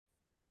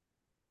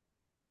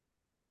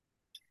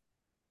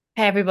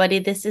Hey everybody,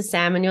 this is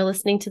Sam, and you're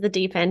listening to the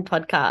Deep End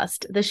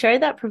Podcast, the show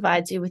that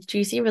provides you with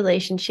juicy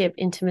relationship,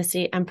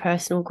 intimacy, and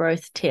personal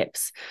growth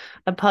tips.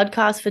 A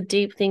podcast for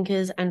deep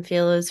thinkers and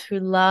feelers who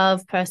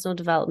love personal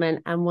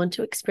development and want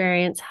to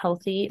experience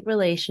healthy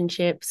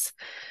relationships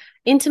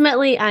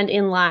intimately and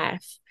in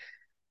life.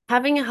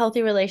 Having a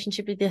healthy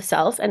relationship with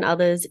yourself and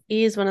others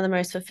is one of the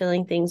most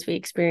fulfilling things we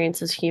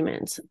experience as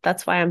humans.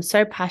 That's why I'm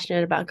so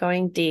passionate about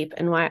going deep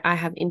and why I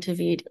have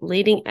interviewed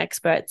leading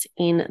experts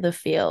in the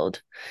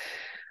field.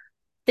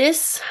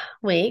 This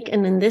week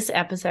and in this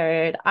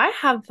episode, I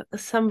have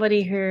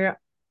somebody who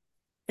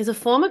is a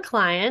former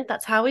client.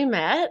 That's how we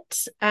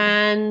met,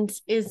 and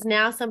is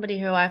now somebody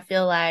who I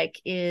feel like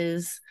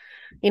is,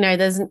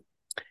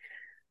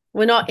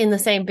 we're not in the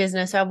same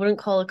business, so I wouldn't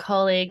call a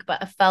colleague,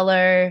 but a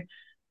fellow,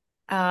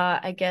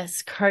 I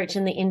guess, coach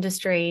in the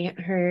industry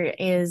who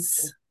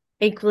is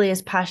equally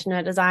as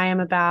passionate as I am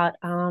about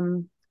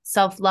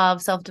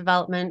self-love,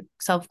 self-development,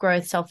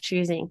 self-growth,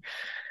 self-choosing.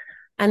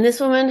 And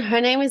this woman,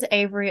 her name is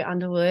Avery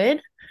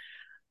Underwood.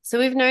 So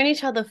we've known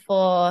each other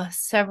for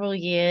several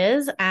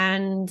years,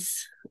 and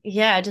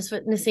yeah, just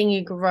witnessing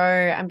you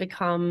grow and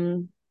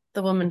become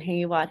the woman who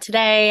you are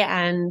today,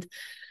 and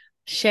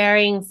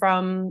sharing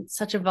from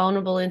such a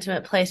vulnerable,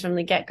 intimate place from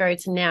the get-go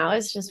to now,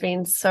 it's just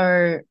been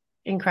so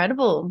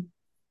incredible.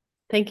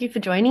 Thank you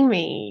for joining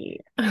me.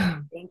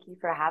 Thank you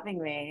for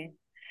having me.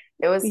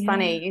 It was Yeah.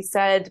 funny. You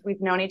said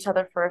we've known each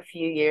other for a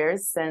few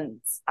years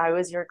since I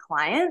was your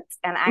client.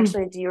 And Mm.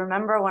 actually, do you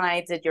remember when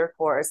I did your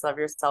course, Love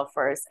Yourself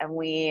First, and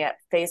we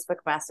Facebook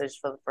messaged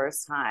for the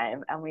first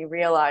time and we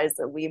realized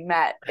that we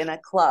met in a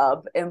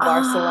club in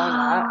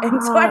Barcelona in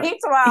Ah,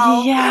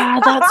 2012? yeah,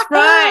 that's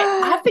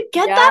right. I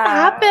forget that Yeah.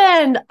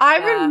 happened. I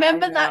Yeah, I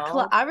remember that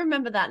know. I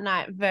remember that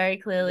night very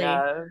clearly.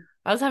 Yeah.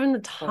 I was having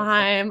the So funny.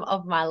 time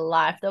of my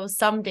life. There was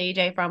some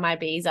DJ from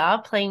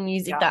Ibiza playing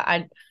music Yeah.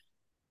 that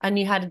I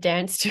knew how to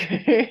dance to.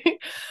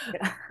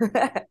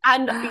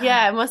 And Yeah.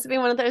 yeah, it must have been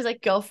one of those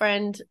like girls'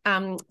 toilets,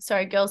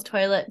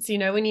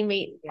 when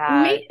you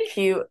Yeah, meet.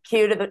 cue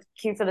for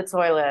the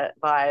toilet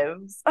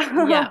vibes.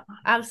 Yeah, So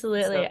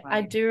absolutely. I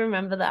funny. do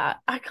remember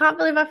that. I can't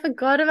believe I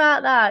forgot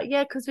about that.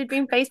 Yeah, because we'd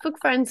been Facebook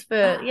friends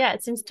for, yeah,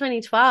 since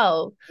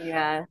 2012.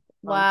 Yeah,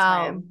 long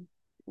Wow. time.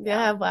 Yeah,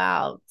 Yeah,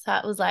 wow. So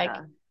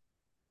yeah.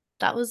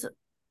 that was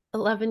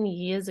 11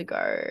 years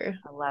ago.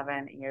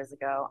 11 years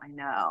ago, I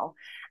know.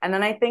 And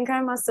then I think I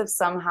must have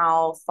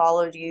somehow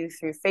followed you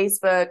through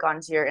Facebook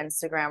onto your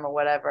Instagram or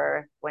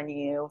whatever when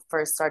you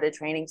first started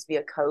training to be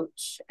a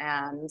coach.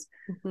 And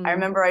I Mhm.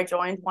 remember I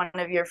joined one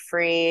of your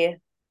free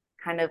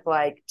kind of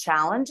like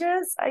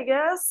challenges, I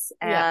guess.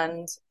 Yeah.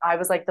 And I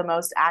was like the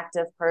most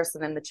active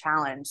person in the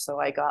challenge. So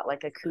I got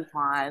like a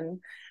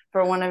coupon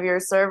for one of your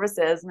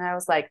services. And I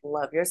was like,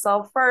 love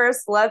yourself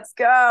first. Let's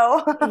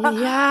go.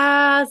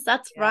 Yes,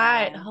 that's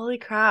right. Yeah. Holy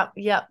crap.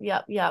 Yep,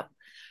 yep, yep.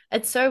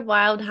 It's so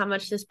wild how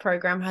much this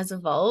program has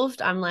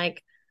evolved. I'm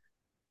like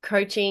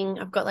coaching,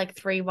 I've got like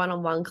three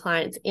one-on-one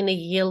clients in a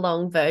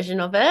year-long version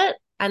of it.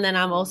 And then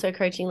I'm Mm. also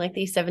coaching like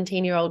these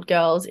 17-year-old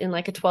girls in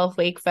like a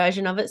 12-week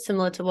version of it,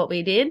 similar to what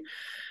we did.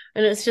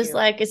 And it's just Cute.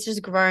 like, it's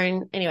just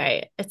grown.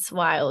 Anyway, it's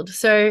wild.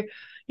 So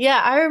yeah,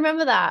 I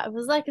remember that. It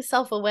was like a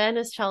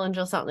self-awareness challenge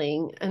or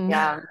something. And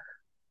Yeah.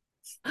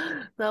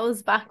 that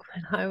was back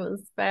when I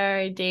was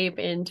very deep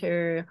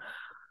into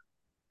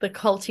the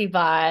culty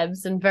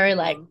vibes and very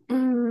like,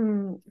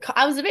 Mhm.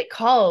 I was a bit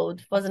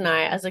cold, wasn't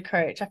I, as a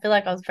coach? I feel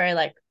like I was very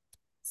like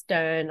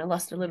stern. I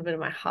lost a little bit of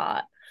my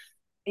heart.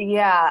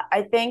 Yeah,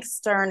 I think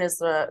stern is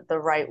the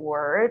right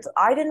word.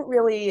 I didn't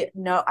really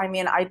know. I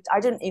mean, I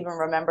didn't even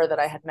remember that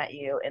I had met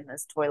you in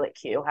this toilet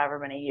queue however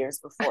many years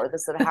before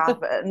this had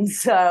happened.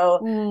 So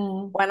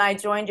Mm. when I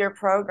joined your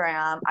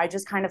program, I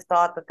just kind of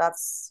thought that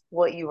that's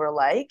what you were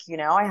like.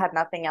 I had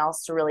nothing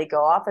else to really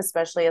go off,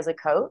 especially as a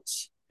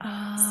coach.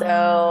 So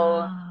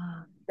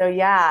Ah. So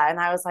yeah, and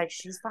I was like,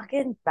 she's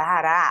fucking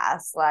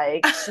badass.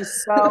 Like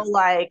she's so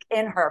like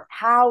in her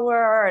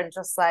power and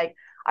just like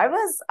I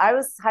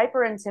was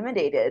hyper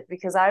intimidated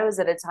because I was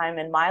at a time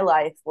in my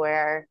life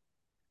where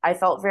I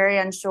felt very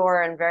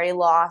unsure and very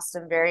lost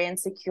and very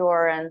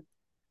insecure, and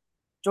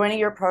joining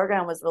your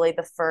program was really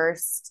the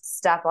first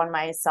step on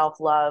my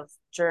self-love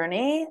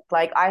journey.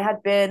 Like I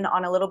had been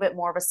on a little bit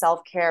more of a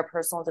self-care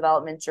personal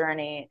development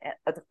journey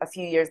a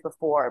few years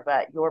before,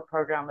 but your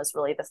program was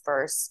really the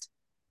first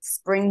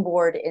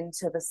springboard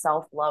into the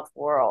self-love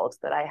world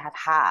that I had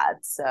had.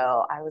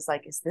 So I was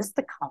like, is this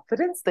the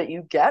confidence that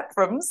you get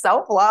from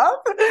self-love?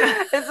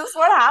 Is this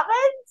what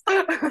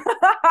happens?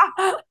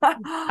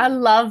 I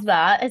love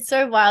that. It's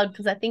so wild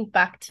because I think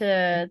back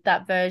to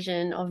that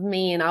version of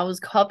me, and I was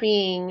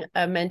copying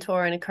a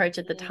mentor and a coach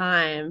at the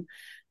time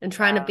and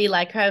trying to Yeah. be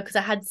like her because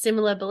I had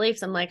similar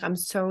beliefs. I'm like, I'm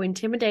so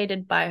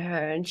intimidated by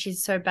her and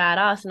she's so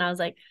badass. And I was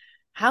like,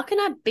 how can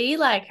I be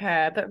like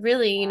her? But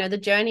really, the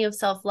journey of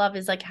self-love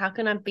is like, how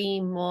can I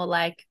be more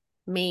like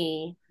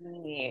me?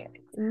 Yeah.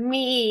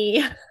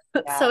 Me.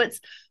 So Yeah. it's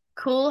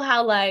cool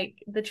how like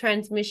the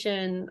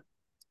transmission,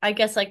 I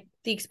guess like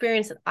the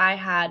experience that I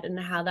had and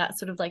how that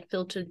sort of like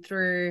filtered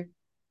through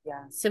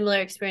Yeah. similar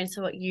experience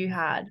to what you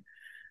had.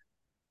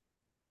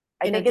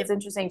 I in a think it's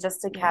different, interesting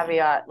just to yeah.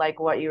 caveat like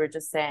what you were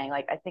just saying.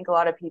 Like I think a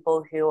lot of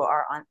people who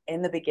are on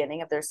in the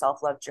beginning of their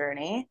self-love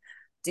journey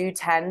do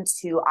tend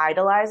to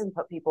idolize and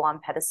put people on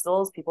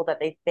pedestals, people that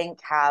they think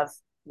have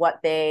what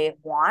they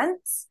want.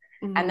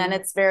 And then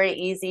Mm-hmm. it's very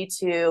easy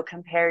to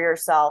compare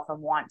yourself and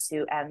want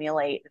to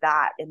emulate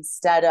that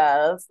instead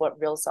of what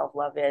real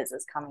self-love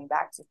is coming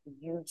back to who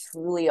you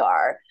truly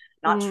are,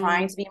 not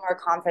trying Mm, to be more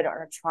confident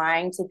or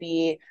trying to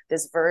be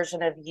this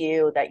version of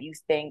you that you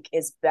think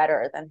is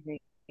better than who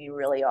you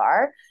really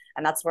are.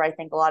 And that's where I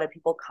think a lot of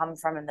people come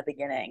from in the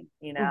beginning,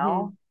 you mm-hmm.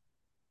 know?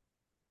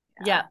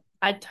 Yeah. Yeah,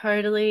 I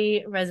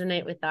totally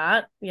resonate with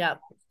that. Yeah.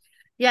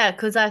 Yeah,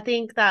 because I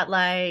think that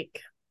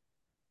like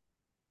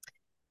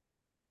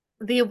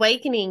the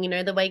awakening,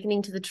 the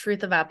awakening to the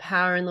truth of our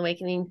power and the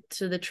awakening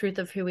to the truth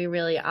of who we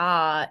really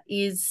are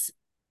is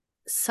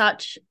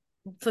such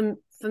for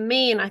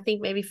me, and I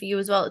think maybe for you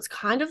as well, it's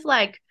kind of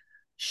like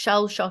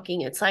shell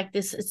shocking. It's like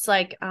this, it's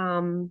like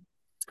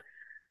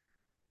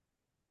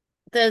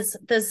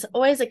there's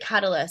always a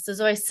catalyst.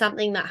 There's always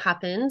something that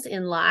happens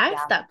in life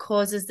Yeah. that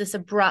causes this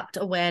abrupt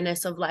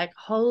awareness of like,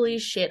 holy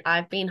shit,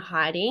 I've been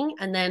hiding.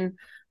 And then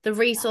the Yeah.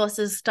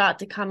 resources start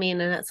to come in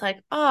and it's like,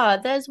 oh,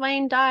 there's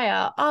Wayne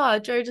Dyer, oh,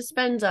 Joe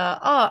Dispenza,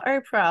 oh,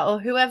 Oprah, or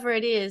whoever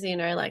it is,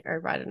 like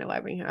Oprah, I don't know why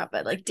I bring her up,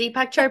 but like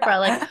Deepak Chopra,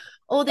 like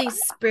all these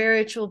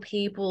spiritual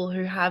people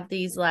who have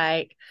these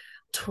like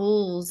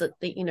tools that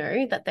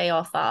they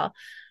offer,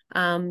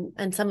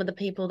 and some of the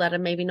people that are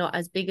maybe not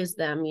as big as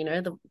them,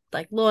 the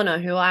like Lorna,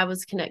 who I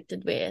was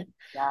connected with.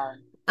 Yeah.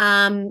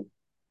 Um,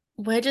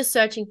 we're just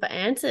searching for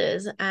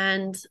answers.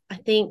 And I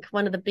think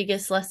one of the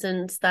biggest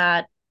lessons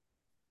that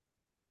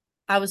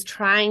I was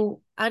trying,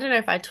 I don't know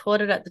if I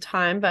taught it at the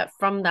time, but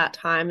from that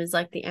time is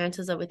like the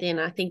answers are within.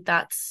 I think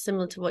that's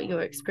similar to what you're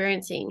Mm,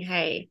 experiencing.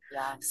 Hey,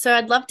 yeah. so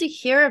I'd love to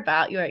hear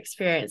about your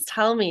experience.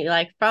 Tell me,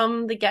 like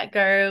from the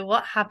get-go,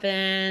 what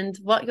happened,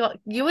 what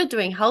you were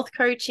doing health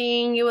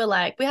coaching. You were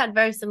like, we had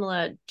very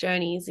similar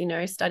journeys,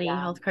 studying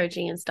Yeah. health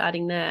coaching and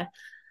starting there.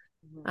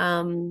 Mhm.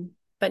 Um,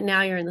 but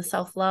now you're in the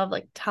self-love,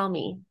 like tell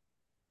me.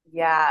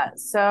 Yeah.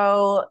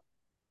 So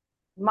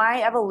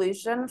my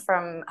evolution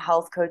from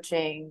health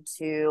coaching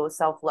to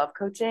self-love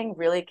coaching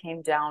really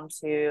came down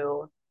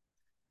to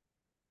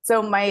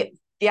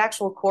the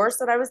actual course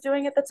that I was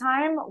doing at the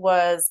time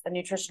was a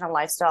nutrition and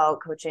lifestyle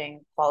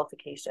coaching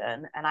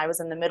qualification. And I was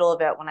in the middle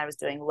of it when I was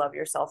doing Love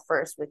Yourself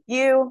First with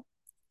you.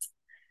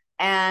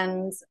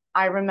 And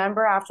I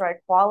remember after I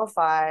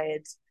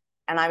qualified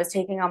and I was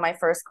taking on my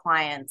first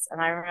clients, and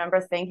I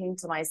remember thinking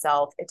to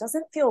myself, it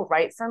doesn't feel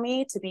right for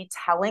me to be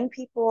telling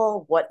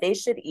people what they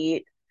should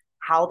eat,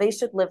 how they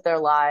should live their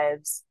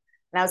lives.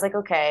 And I was like,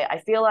 okay, I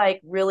feel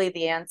like really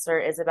the answer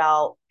is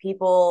about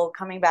people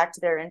coming back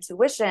to their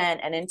intuition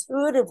and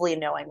intuitively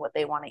knowing what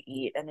they want to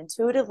eat and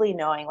intuitively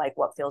knowing like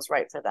what feels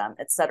right for them,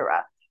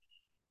 etc.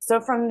 So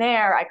from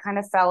there, I kind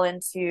of fell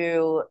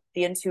into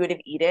the intuitive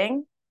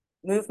eating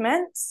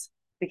movement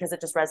because it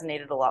just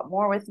resonated a lot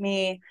more with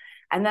me.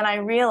 And then I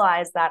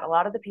realized that a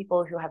lot of the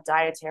people who have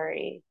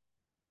dietary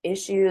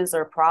issues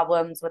or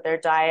problems with their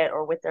diet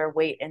or with their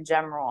weight in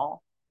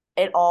general,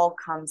 it all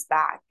comes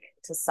back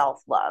to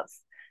self love.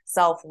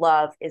 Self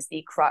love is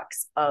the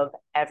crux of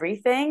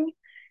everything.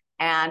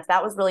 And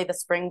that was really the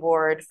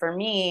springboard for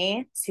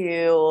me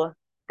to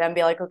then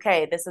be like,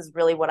 okay, this is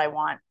really what I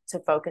want to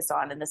focus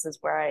on. And this is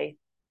where I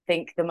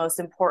think the most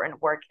important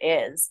work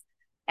is.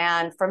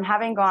 And from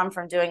having gone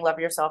from doing Love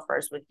Yourself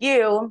First with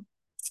you,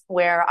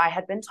 where I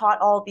had been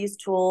taught all of these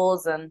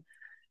tools, and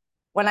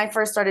when I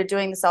first started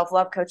doing the self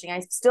love coaching, I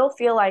still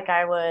feel like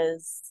I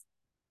was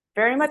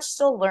very much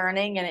still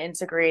learning and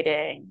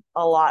integrating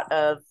a lot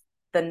of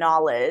the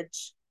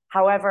knowledge.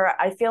 However,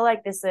 I feel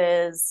like this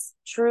is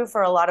true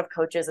for a lot of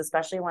coaches,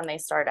 especially when they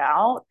start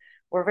out.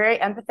 We're very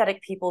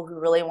empathetic people who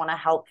really want to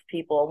help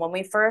people. When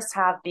we first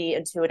have the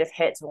intuitive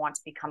hit to want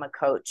to become a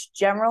coach,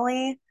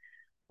 generally,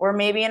 we're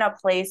maybe in a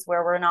place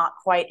where we're not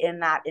quite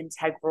in that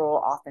integral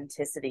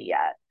authenticity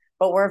yet,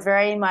 but we're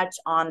very much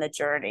on the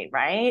journey,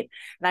 right?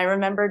 And I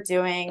remember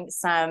doing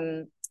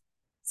some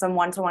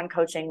one-to-one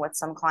coaching with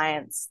some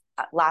clients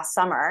last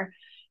summer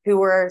who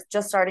were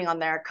just starting on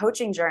their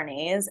coaching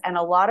journeys, and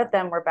a lot of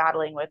them were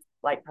battling with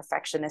like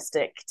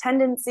perfectionistic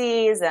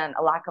tendencies and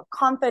a lack of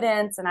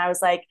confidence. And I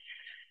was like,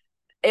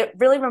 it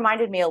really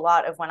reminded me a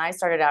lot of when I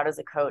started out as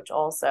a coach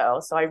also.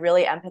 So I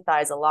really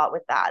empathize a lot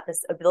with that,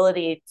 this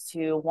ability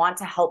to want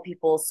to help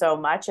people so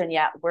much, and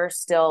yet we're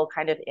still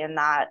kind of in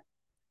that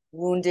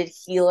wounded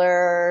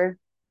healer.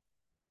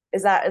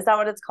 Is that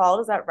what it's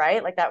called? Is that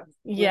right? Like that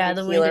Yeah,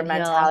 wounded the healer wounded healer.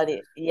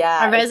 mentality. I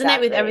Yeah, resonate with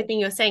exactly. everything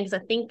you're saying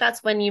because I think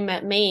that's when you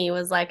met me,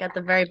 was like at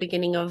the very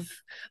beginning of,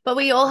 but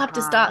we all have to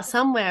Uh-huh. start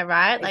somewhere,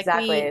 right? Like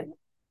Exactly.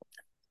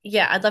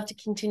 yeah, I'd love to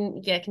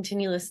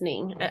continue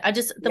listening. I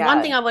just, the one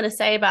Yeah. thing I want to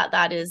say about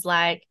that is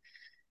like,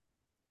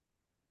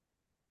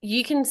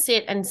 you can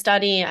sit and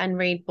study and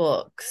read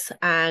books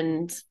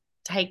and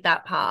take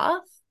that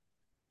path,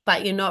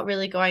 but you're not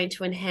really going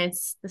to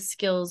enhance the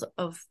skills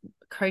of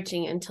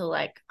coaching until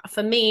like,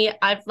 for me,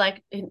 I've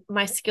like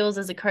my skills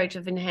as a coach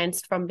have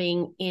enhanced from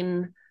being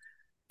in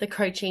the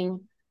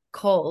coaching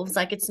calls.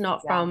 Like it's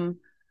not Yeah. from,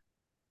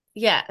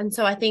 yeah. And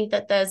so I think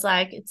that there's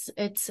like,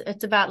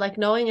 it's about like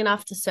knowing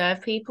enough to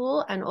serve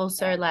people and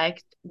also Yeah.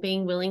 like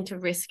being willing to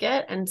risk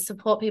it and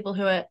support people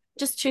who are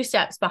just two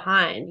steps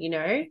behind, you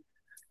know?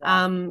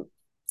 Yeah.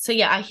 So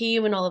yeah, I hear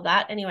you in all of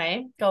that.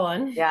 Anyway, go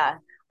on. Yeah.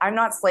 I'm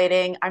not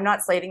slating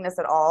this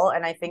at all.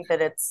 And I think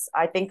that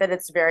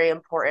it's very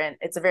important.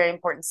 It's a very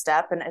important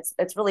step. And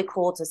it's really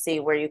cool to see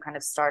where you kind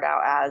of start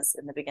out as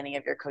in the beginning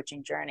of your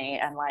coaching journey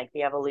and like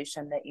the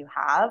evolution that you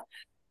have.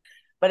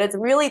 But it's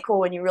really cool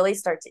when you really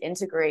start to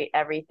integrate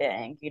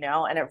everything,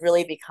 and it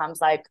really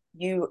becomes like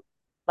you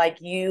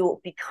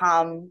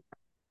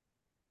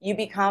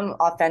become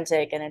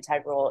authentic and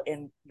integral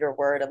in your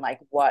word and like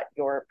what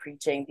you're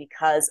preaching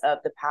because of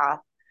the path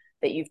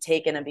that you've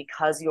taken and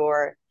because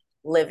you're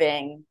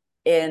living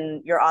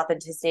in your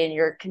authenticity and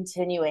you're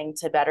continuing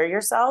to better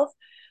yourself.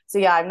 So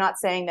yeah, I'm not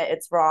saying that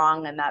it's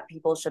wrong and that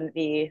people shouldn't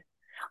be.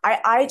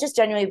 I just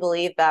genuinely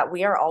believe that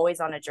we are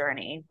always on a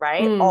journey,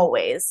 right? Mm,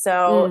 Always.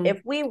 So mm,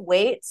 if we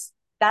wait,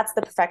 that's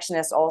the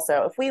perfectionist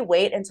also. If we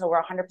wait until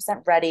we're 100%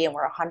 ready and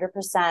we're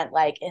 100%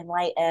 like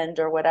enlightened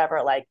or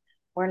whatever, like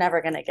we're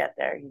never going to get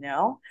there.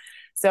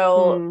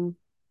 So mm.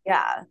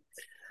 yeah.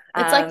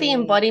 It's like the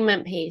um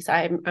embodiment piece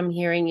I'm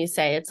hearing you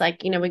say. It's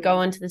like, we go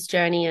mhm, into this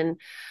journey and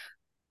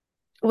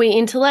we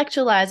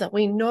intellectualize it.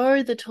 We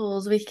know the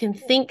tools, we can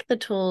think the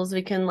tools,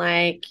 we can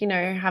like,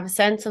 have a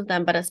sense of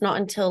them, but it's not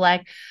until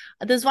like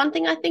there's one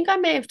thing I think I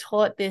may have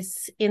taught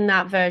this in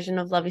that version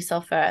of Love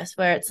Yourself First,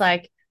 where it's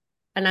like,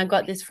 and I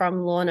got this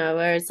from Lorna,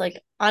 where it's like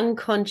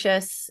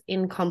unconscious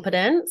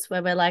incompetence,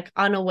 where we're like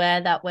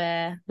unaware that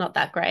we're not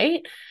that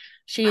great.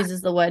 She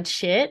uses the word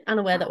shit,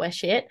 unaware that we're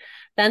shit.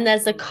 Then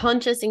there's the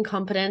conscious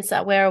incompetence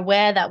that we're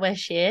aware that we're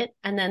shit.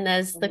 And then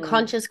there's the mhm,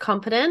 conscious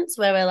competence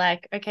where we're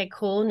like, okay,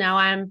 cool. Now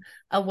I'm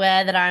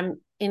aware that I'm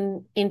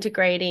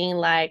integrating,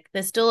 like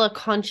there's still a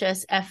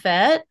conscious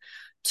effort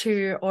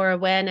to or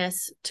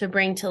awareness to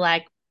bring to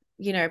like,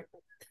 you know,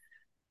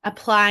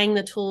 applying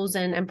the tools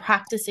and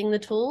practicing the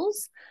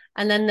tools.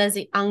 And then there's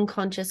the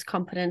unconscious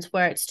competence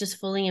where it's just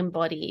fully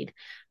embodied.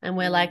 And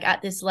we're like mhm,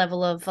 at this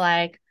level of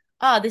like,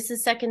 oh, this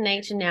is second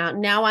nature now.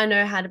 Now I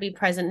know how to be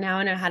present. Now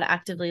I know how to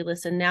actively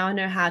listen. Now I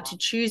know how yeah, to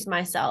choose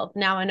myself.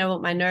 Now I know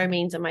what my no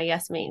means and my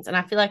yes means. And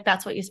I feel like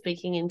that's what you're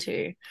speaking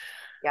into,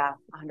 yeah,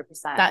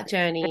 100%. that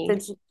journey.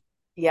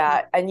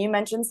 Yeah, and you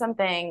mentioned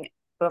something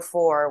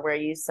before where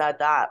you said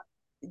that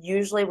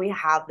usually we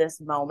have this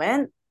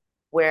moment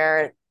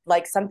where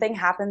like something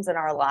happens in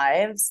our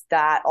lives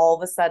that all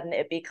of a sudden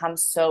it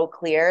becomes so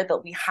clear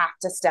that we have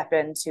to step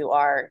into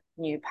our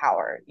new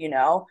power.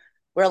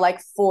 We're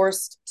like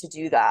forced to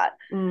do that.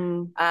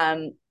 Mm,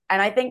 And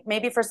I think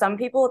maybe for some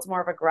people it's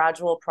more of a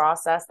gradual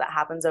process that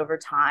happens over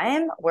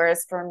time,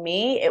 whereas for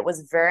me it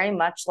was very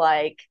much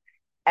like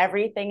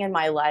everything in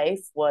my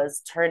life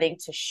was turning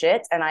to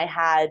shit, and I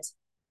had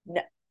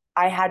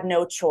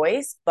no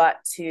choice but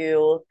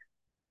to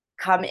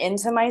come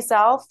into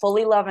myself,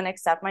 fully love and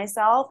accept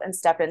myself, and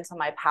step into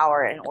my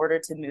power in order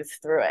to move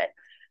through it.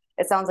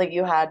 It sounds like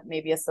you had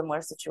maybe a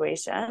similar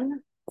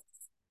situation.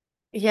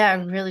 yeah,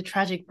 really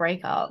tragic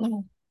breakup.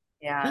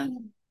 Yeah.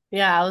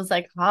 Yeah, I was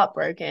like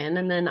heartbroken.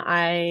 And then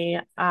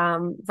I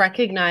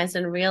recognized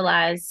and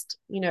realized,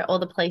 all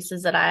the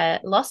places that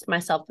I lost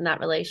myself in that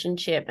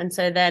relationship. And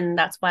so then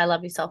that's why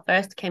Love Yourself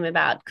First came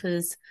about,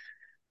 because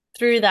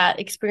through that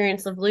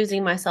experience of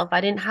losing myself, I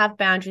didn't have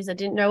boundaries. I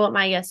didn't know what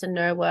my yes and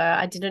no were.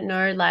 I didn't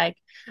know like,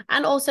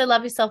 and also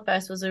Love Yourself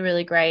First was a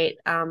really great,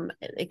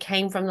 it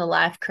came from the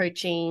life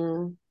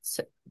coaching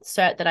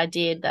cert that I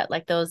did, that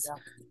like there was Yeah.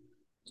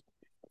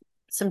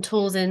 some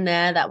tools in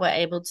there that were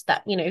able to,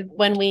 that,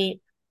 when we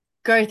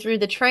go through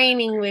the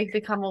training, we've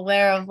become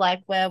aware of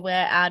like where we're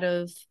out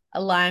of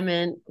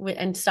alignment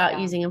and start Yeah.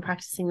 using and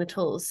practicing the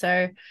tools.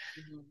 So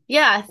Mhm.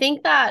 yeah, I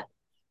think that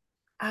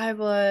I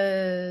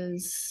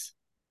was,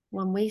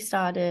 when we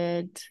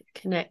started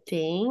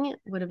connecting,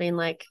 would have been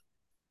like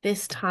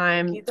this I think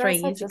time you three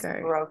guys had years just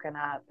ago. broken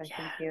up. I Yeah.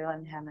 think you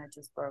and him had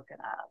just broken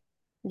up.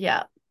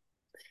 Yeah.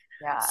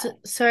 Yeah.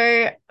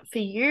 So for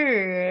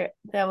you,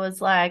 there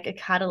was like a It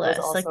was catalyst.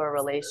 Like, also a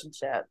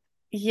relationship.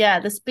 yeah,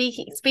 the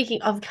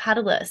speaking of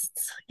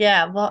catalysts,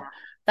 yeah, what Yeah.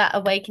 that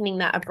awakening,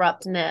 that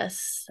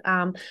abruptness.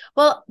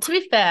 Well, to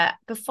be fair,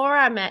 before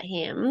I met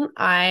him,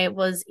 I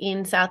was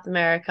in South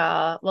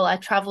America. Well, I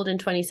traveled in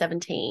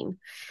 2017,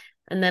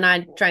 and then I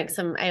drank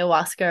some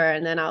ayahuasca,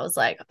 and then I was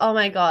like, oh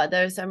my God,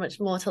 there's so much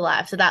more to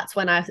life. So that's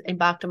when I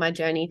embarked on my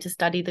journey to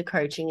study the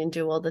coaching and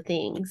do all the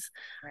things.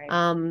 Right.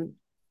 Um,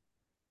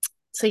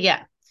 so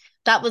yeah,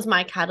 that was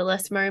my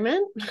catalyst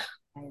moment.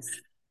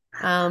 Nice.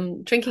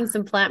 Drinking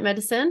some plant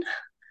medicine.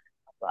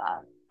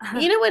 Wow.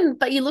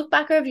 But you look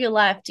back over your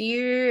life, do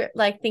you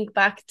like think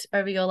back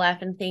over your life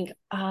and think,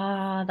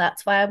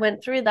 that's why I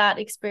went through that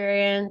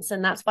experience,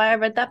 and that's why I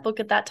read that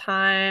book at that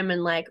time,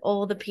 and like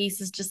all the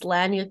pieces just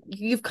land.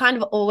 You've kind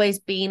of always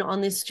been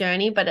on this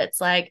journey, but it's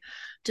like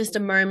just a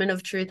moment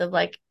of truth of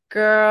like,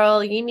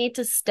 girl, you need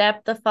to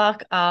step the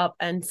fuck up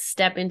and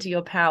step into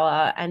your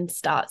power and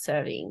start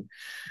serving.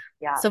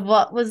 Yeah. So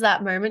what was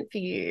that moment for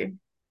you?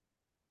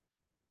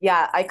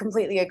 Yeah, I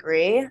completely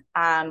agree.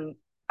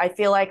 I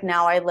feel like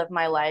now I live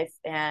my life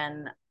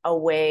in a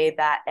way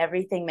that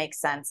everything makes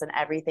sense and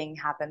everything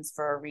happens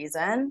for a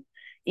reason.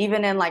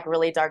 Even in like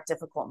really dark,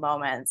 difficult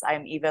moments,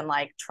 I'm even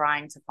like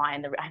trying to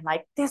find I'm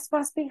like, this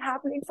must be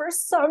happening for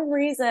some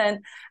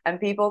reason. And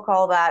people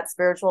call that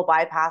spiritual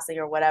bypassing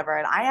or whatever.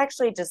 And I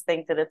actually just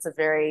think that it's a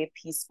very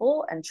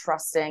peaceful and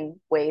trusting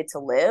way to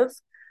live.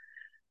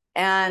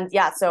 And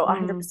yeah, so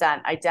Mm.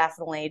 100%, I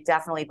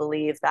definitely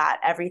believe that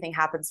everything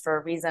happens for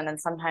a reason.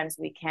 And sometimes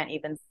we can't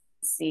even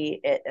see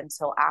it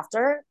until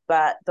after.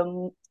 But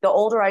the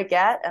older I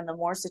get and the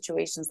more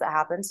situations that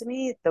happen to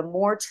me, the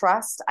more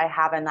trust I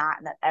have in that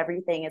and that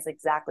everything is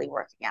exactly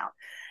working out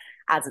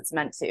as it's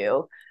meant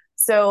to.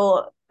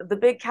 So the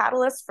big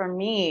catalyst for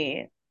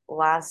me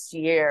last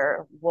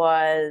year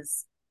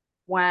was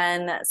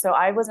so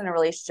I was in a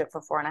relationship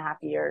for 4.5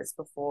 years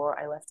before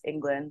I left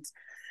England.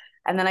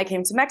 And then I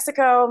came to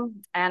Mexico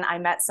and I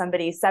met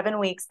somebody 7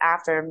 weeks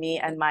after me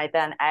and my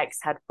then ex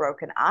had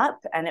broken up.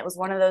 And it was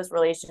one of those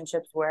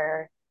relationships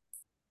where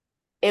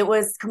it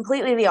was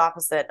completely the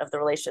opposite of the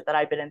relationship that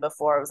I'd been in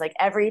before. It was like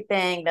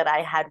everything that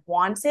I had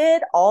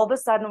wanted all of a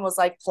sudden was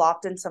like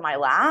plopped into my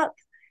lap.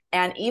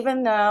 And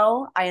even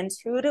though I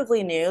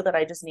intuitively knew that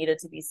I just needed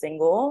to be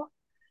single,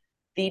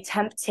 the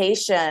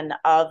temptation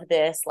of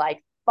this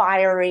like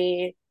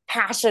fiery,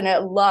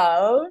 passionate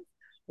love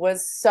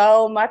was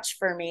so much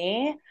for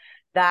me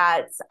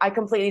that I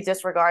completely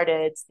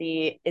disregarded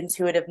the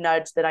intuitive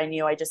nudge that I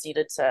knew I just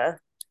needed to,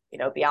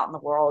 be out in the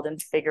world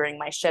and figuring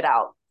my shit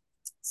out.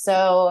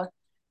 So,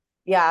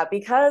 yeah,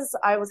 because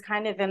I was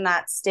kind of in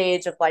that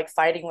stage of like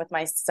fighting with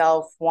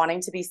myself,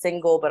 wanting to be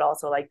single, but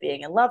also like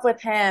being in love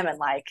with him and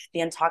like the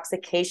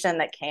intoxication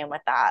that came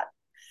with that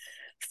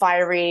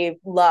fiery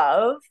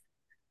love.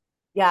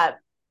 Yeah,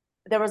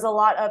 there was a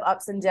lot of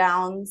ups and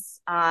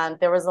downs.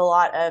 There was a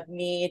lot of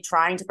me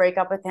trying to break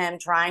up with him,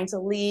 trying to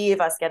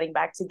leave, us getting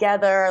back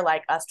together,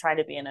 like us trying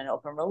to be in an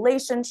open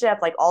relationship,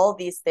 like all of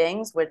these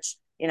things, which,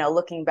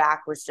 looking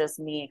back was just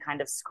me kind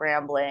of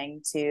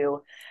scrambling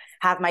to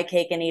have my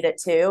cake and eat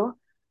it too.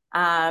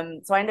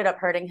 So I ended up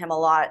hurting him a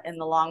lot in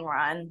the long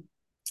run.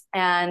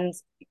 And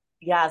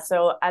yeah,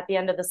 so at the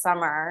end of the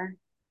summer,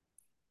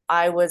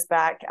 I was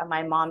back at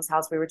my mom's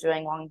house. We were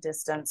doing long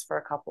distance for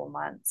a couple of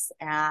months.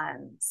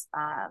 And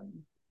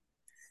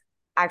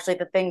actually,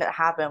 the thing that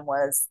happened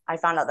was I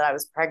found out that I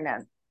was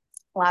pregnant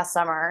last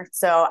summer.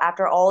 So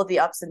after all of the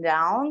ups and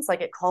downs,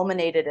 like it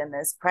culminated in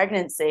this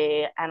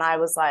pregnancy. And I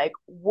was like,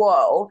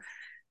 whoa,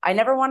 I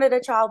never wanted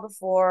a child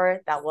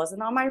before. That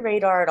wasn't on my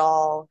radar at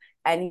all.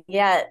 And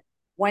yet,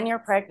 when you're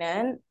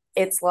pregnant,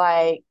 it's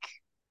like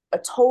a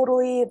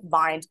totally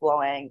mind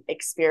blowing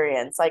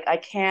experience. Like,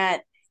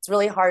 it's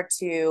really hard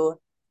to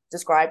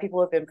describe. People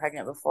who've been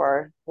pregnant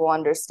before will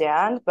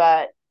understand,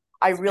 but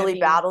I It's really heavy.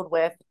 battled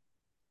with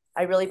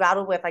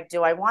like,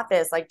 do I want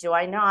this? Like, do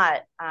I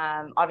not?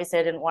 Obviously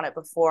I didn't want it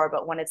before,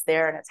 but when it's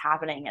there and it's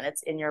happening and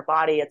it's in your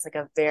body, it's like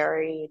a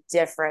very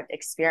different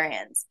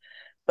experience.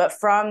 But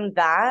from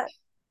that,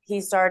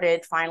 he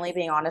started finally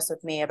being honest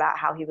with me about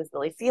how he was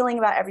really feeling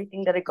about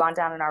everything that had gone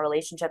down in our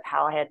relationship,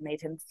 how I had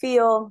made him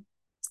feel,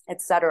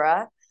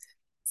 etc.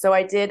 So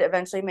I did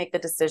eventually make the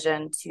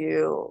decision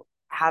to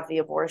have the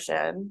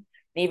abortion.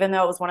 And even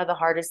though it was one of the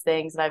hardest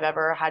things that I've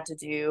ever had to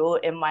do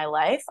in my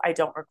life, I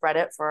don't regret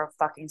it for a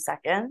fucking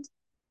second.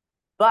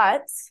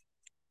 But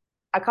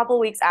a couple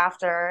weeks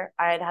after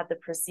I had had the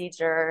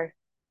procedure,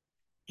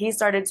 he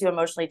started to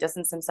emotionally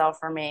distance himself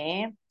from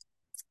me.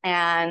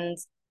 And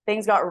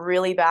things got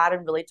really bad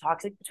and really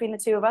toxic between the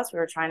two of us. We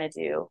were trying to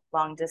do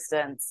long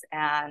distance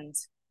and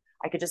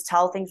I could just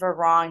tell things were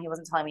wrong. He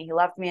wasn't telling me he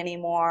loved me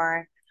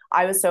anymore.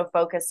 I was so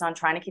focused on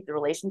trying to keep the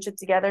relationship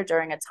together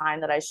during a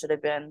time that I should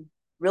have been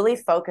really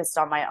focused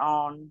on my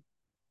own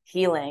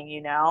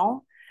healing.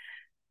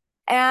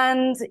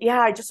 And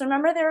yeah, I just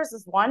remember there was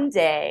this one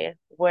day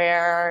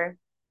where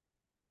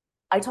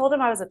I told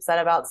him I was upset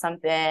about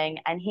something,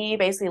 and he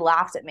basically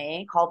laughed at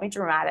me, called me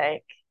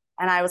dramatic.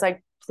 And I was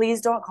like,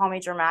 please don't call me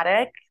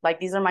dramatic. Like,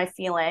 these are my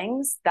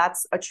feelings.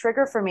 That's a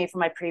trigger for me from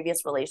my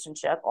previous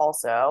relationship,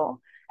 also.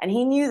 And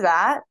he knew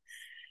that.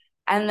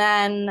 And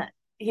then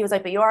he was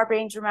like, but you are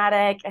being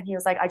dramatic. And he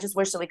was like, I just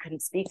wish that we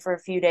couldn't speak for a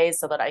few days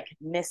so that I could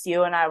miss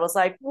you. And I was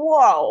like,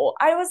 whoa.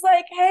 I was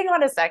like, hang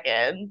on a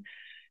second.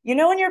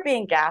 When you're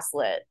being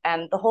gaslit,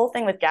 and the whole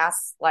thing with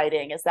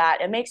gaslighting is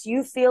that it makes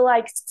you feel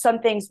like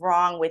something's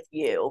wrong with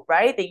you,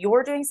 right? That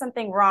you're doing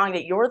something wrong,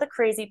 that you're the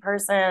crazy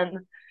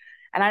person.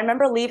 And I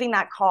remember leaving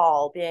that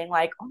call being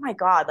like, oh my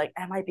God, like,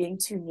 am I being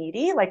too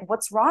needy? Like,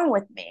 what's wrong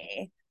with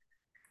me?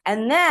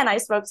 And then I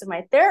spoke to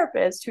my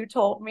therapist who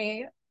told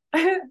me,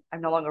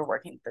 I'm no longer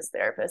working with this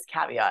therapist,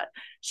 caveat.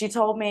 She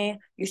told me,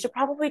 you should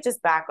probably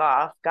just back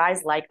off.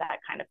 Guys like that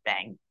kind of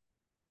thing.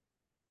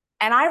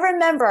 And I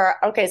remember,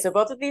 okay, so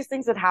both of these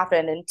things had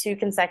happened in 2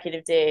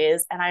 consecutive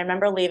days. And I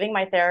remember leaving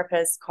my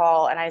therapist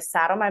call and I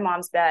sat on my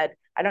mom's bed.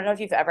 I don't know if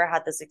you've ever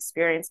had this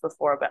experience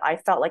before, but I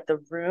felt like the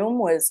room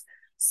was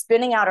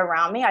spinning out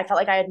around me. I felt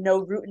like I had no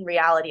root in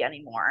reality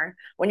anymore.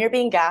 When you're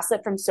being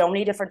gaslit from so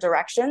many different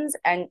directions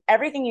and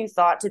everything you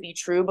thought to be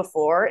true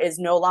before is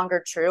no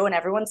longer true, and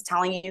everyone's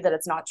telling you that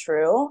it's not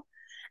true.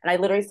 And I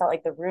literally felt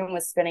like the room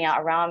was spinning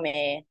out around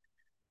me.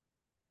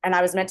 And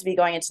I was meant to be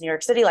going into New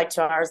York City like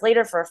 2 hours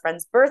later for a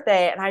friend's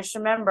birthday. And I just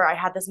remember I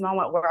had this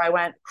moment where I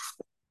went,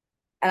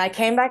 and I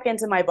came back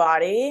into my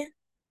body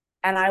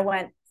and I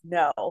went,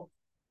 no,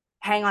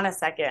 hang on a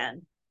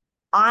second.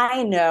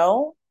 I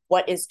know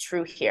what is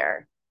true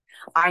here.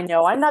 I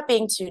know I'm not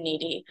being too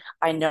needy.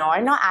 I know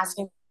I'm not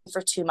asking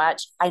for too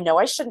much. I know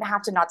I shouldn't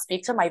have to not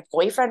speak to my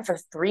boyfriend for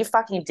 3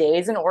 fucking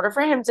days in order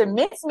for him to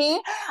miss me.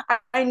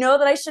 I know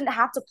that I shouldn't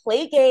have to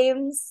play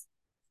games.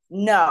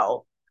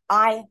 No,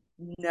 I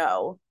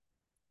know.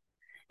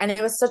 And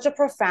it was such a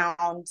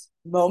profound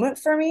moment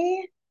for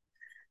me.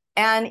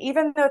 And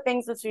even though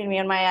things between me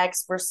and my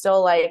ex were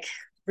still like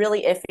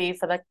really iffy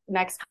for the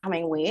next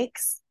coming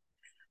weeks,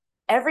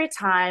 every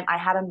time I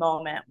had a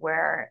moment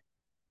where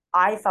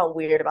I felt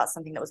weird about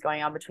something that was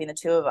going on between the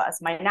two of us,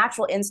 my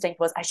natural instinct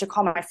was, I should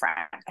call my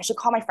friend. I should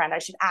call my friend. I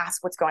should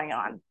ask what's going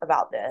on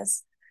about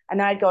this. And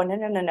then I'd go, no,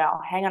 no, no, no.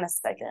 Hang on a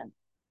second.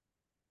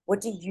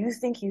 What do you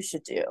think you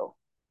should do?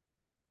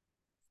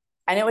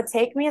 And it would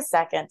take me a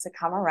second to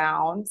come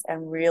around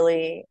and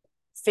really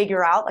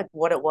figure out like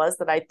what it was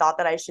that I thought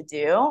that I should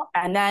do.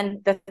 And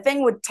then the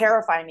thing would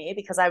terrify me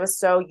because I was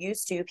so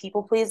used to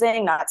people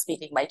pleasing, not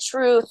speaking my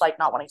truth, like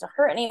not wanting to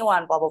hurt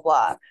anyone, blah, blah,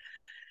 blah.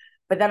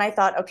 But then I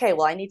thought, okay,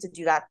 well, I need to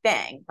do that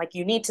thing. Like,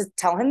 you need to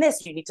tell him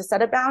this, you need to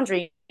set a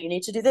boundary, you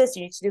need to do this,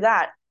 you need to do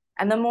that.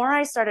 And the more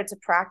I started to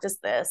practice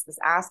this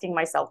asking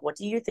myself, what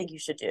do you think you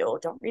should do?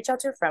 Don't reach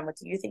out to your friend. What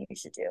do you think you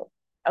should do?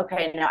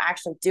 Okay, now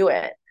actually do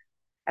it.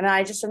 And then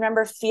I just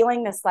remember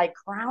feeling this like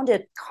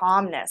grounded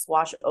calmness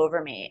wash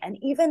over me. And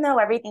even though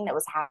everything that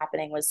was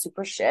happening was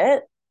super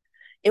shit,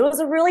 it was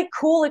a really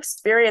cool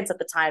experience at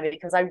the time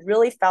because I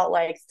really felt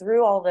like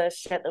through all the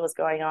shit that was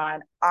going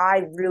on,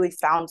 I really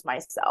found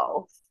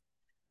myself.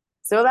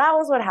 So that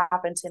was what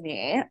happened to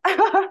me.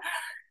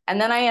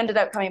 And then I ended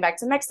up coming back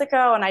to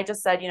Mexico and I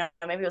just said,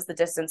 maybe it was the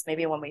distance.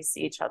 Maybe when we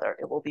see each other,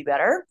 it will be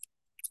better.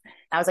 And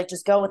I was like,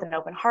 just go with an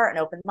open heart and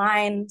open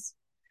mind.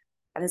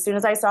 And as soon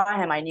as I saw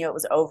him, I knew it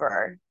was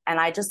over. And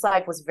I just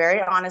like was very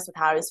honest with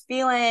how I was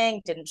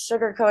feeling, didn't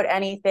sugarcoat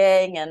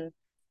anything. And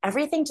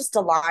everything just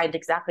aligned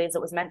exactly as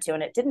it was meant to.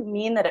 And it didn't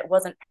mean that it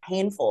wasn't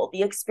painful.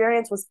 The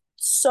experience was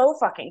so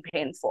fucking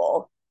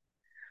painful.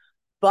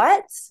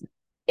 But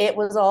it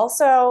was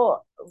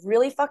also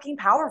really fucking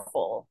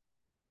powerful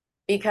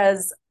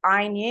because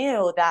I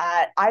knew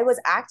that I was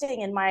acting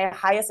in my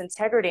highest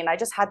integrity. And I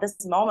just had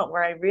this moment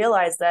where I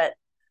realized that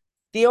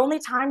the only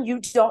time you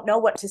don't know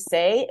what to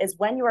say is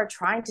when you are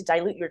trying to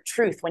dilute your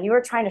truth, when you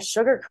are trying to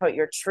sugarcoat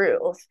your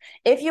truth.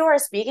 If you are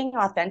speaking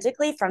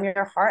authentically from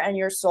your heart and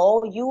your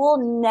soul, you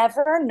will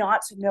never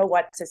not know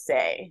what to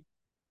say.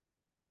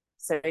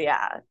 So,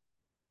 yeah.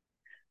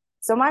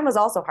 So mine was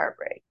also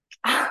heartbreak.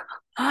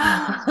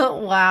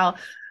 Wow.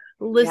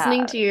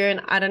 Listening Yeah. to you,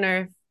 and I don't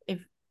know if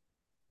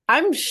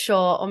I'm sure,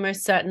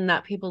 almost certain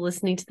that people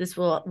listening to this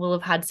will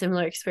have had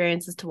similar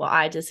experiences to what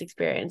I just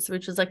experienced,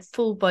 which was like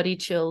full body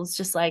chills,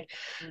 just like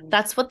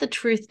that's what the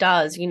truth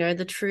does,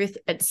 the truth,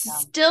 it's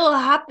still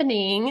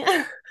happening.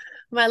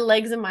 My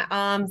legs and my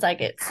arms, like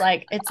it's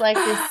like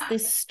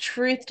this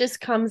truth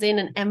just comes in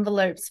and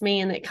envelopes me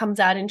and it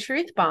comes out in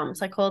truth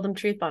bumps. I call them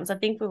truth bumps. I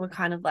think we were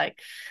kind of like,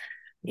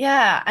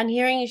 yeah, and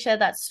hearing you share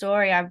that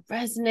story, I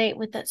resonate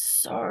with it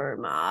so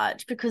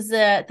much because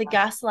the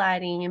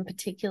gaslighting in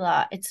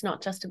particular, it's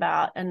not just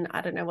about, and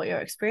I don't know what your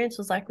experience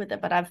was like with it,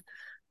 but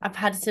I've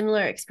had a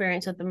similar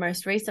experience with the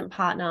most recent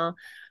partner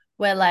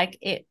where like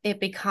it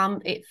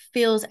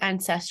feels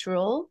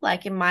ancestral,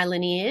 like in my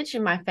lineage,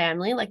 in my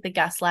family, like the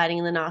gaslighting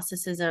and the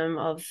narcissism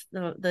of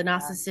the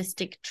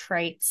narcissistic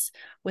traits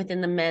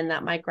within the men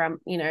that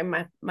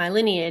my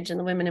lineage and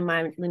the women in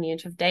my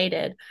lineage have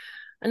dated.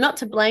 And not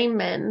to blame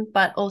men,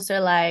 but also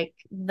like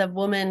the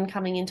woman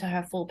coming into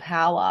her full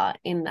power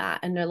in that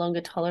and no longer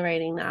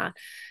tolerating that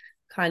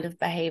kind of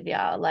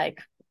behavior.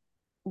 Like,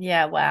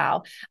 yeah,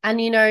 wow.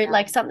 And,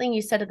 like something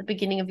you said at the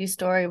beginning of your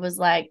story was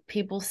like,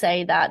 people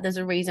say that there's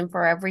a reason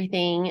for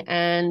everything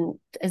and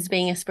as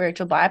being a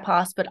spiritual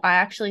bypass, but I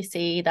actually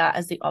see that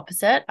as the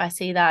opposite. I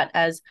see that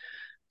as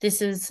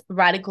this is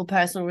radical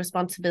personal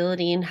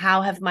responsibility, and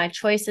how have my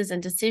choices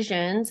and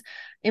decisions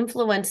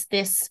influenced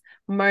this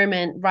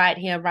moment right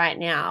here, right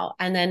now.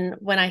 And then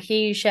when I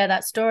hear you share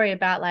that story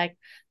about like,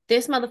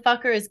 this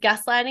motherfucker is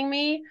gaslighting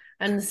me,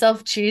 and the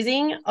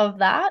self-choosing of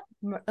that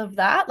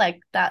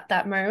like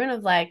that moment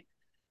of like,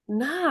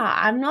 nah,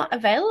 I'm not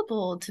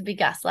available to be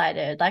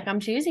gaslighted. Like, I'm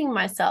choosing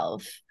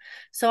myself.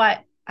 So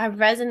I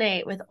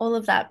resonate with all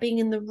of that, being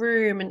in the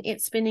room and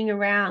it spinning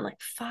around like,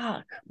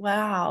 fuck,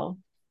 wow.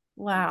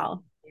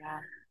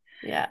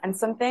 Yeah. And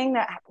something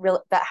that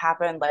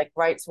happened like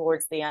right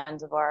towards the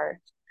end of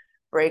our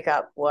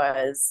breakup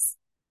was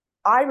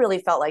I really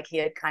felt like he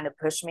had kind of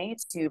pushed me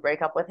to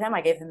break up with him.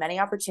 I gave him many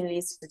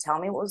opportunities to tell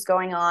me what was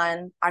going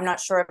on. I'm not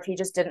sure if he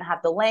just didn't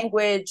have the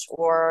language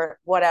or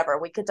whatever.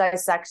 We could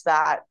dissect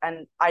that,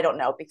 and I don't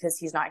know because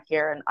he's not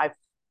here, and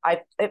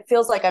it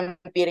feels like I'm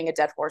beating a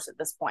dead horse at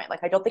this point.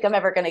 Like I don't think I'm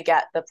ever going to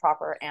get the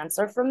proper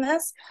answer from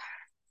this.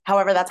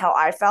 However, that's how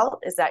I felt,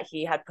 is that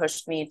he had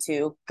pushed me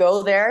to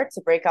go there to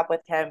break up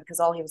with him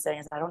because all he was saying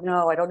is, I don't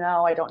know, I don't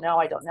know, I don't know,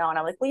 I don't know. And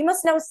I'm like, well, you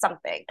must know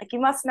something. Like,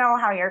 you must know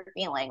how you're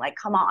feeling. Like,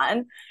 come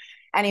on.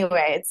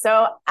 Anyway,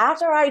 so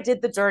after I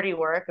did the dirty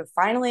work of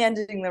finally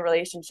ending the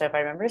relationship, I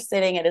remember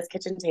sitting at his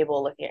kitchen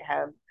table looking at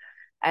him.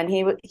 And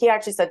he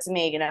actually said to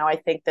me, I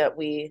think that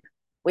we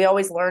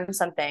always learn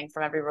something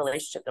from every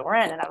relationship that we're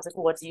in. And I was like,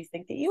 well, what do you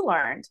think that you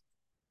learned?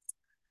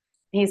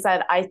 He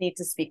said, I need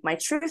to speak my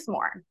truth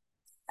more.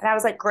 And I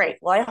was like, great.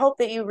 Well, I hope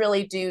that you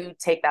really do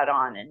take that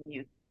on and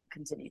you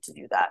continue to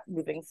do that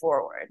moving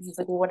forward. He's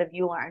like, well, what have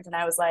you learned? And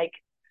I was like,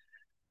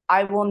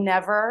 I will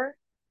never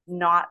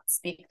not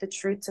speak the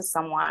truth to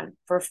someone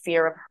for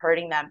fear of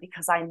hurting them,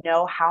 because I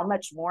know how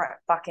much more it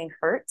fucking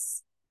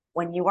hurts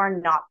when you are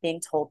not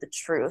being told the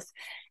truth.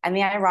 And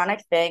the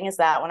ironic thing is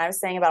that when I was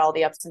saying about all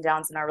the ups and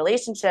downs in our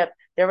relationship,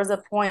 there was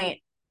a point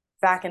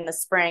back in the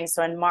spring,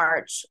 so in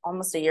March,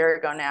 almost a year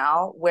ago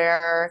now,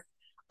 where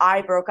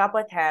I broke up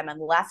with him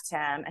and left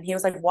him. And he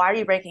was like, why are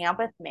you breaking up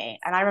with me?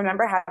 And I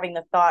remember having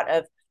the thought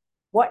of,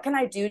 what can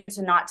I do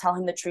to not tell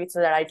him the truth so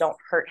that I don't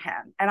hurt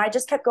him? And I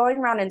just kept going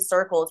around in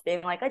circles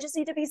being like, I just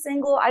need to be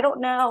single. I don't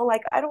know.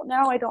 Like, I don't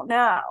know. I don't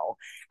know.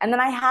 And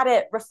then I had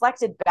it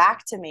reflected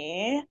back to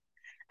me.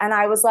 And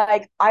I was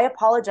like, I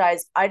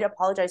apologize. I'd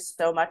apologize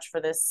so much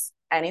for this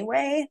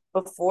anyway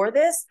before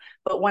this.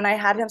 But when I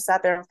had him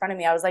sat there in front of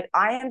me, I was like,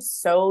 I am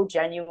so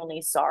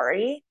genuinely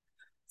sorry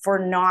for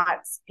not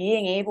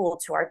being able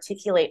to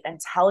articulate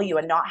and tell you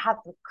and not have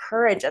the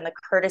courage and the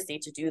courtesy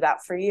to do that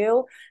for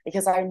you,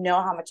 because I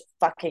know how much it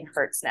fucking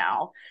hurts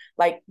now.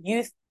 Like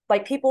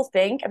people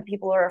think, and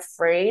people are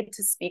afraid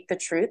to speak the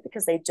truth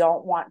because they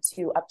don't want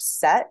to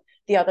upset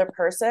the other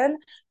person,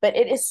 but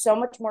it is so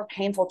much more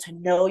painful to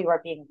know you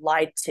are being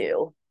lied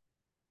to.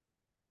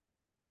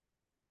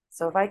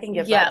 So if I can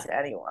give Yeah, that to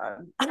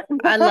anyone.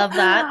 I love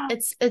that.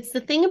 It's the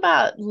thing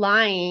about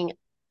lying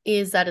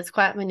is that it's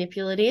quite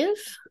manipulative,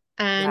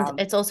 and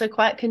Yeah. it's also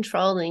quite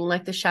controlling.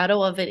 Like the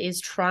shadow of it is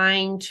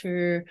trying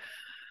to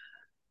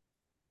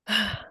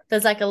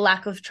there's like a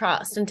lack of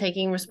trust and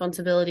taking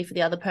responsibility for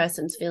the other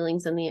person's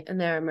feelings and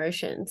their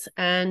emotions.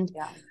 And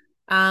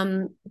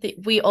Yeah.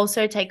 we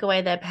also take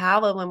away their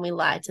power when we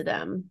lie to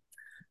them.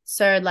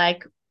 So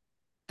like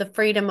the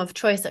freedom of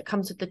choice that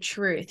comes with the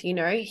truth,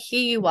 here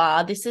you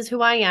are, this is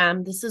who I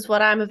am, this is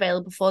what I'm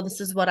available for, this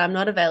is what I'm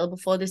not available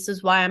for, this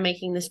is why I'm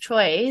making this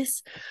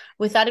choice.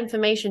 With that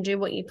information, do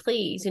what you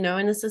please,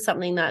 and this is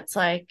something that's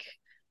like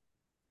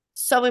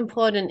so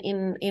important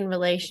in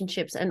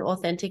relationships and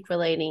authentic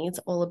relating. It's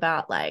all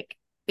about like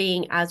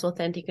being as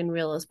authentic and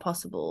real as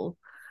possible.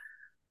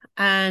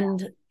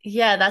 And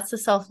yeah, that's the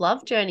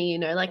self-love journey,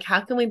 like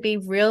how can we be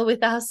real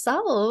with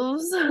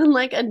ourselves and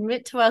like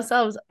admit to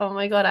ourselves, oh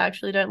my God, I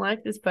actually don't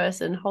like this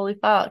person. Holy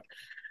fuck.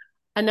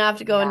 And now I have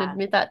to go and Yeah.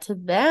 admit that to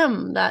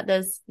them, that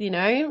there's,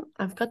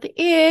 I've got the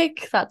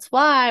ick, that's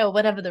why, or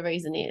whatever the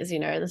reason is,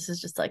 this is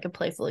just like a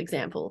playful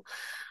example.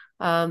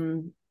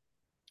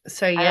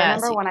 So I yeah.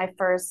 remember when I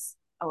first,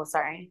 oh,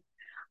 sorry.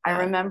 I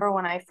remember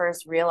when I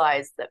first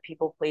realized that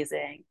people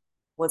pleasing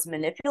was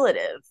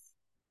manipulative.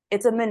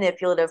 It's a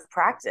manipulative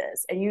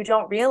practice, and you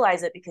don't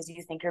realize it because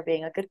you think you're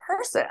being a good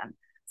person.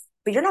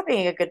 But you're not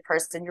being a good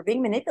person. You're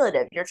being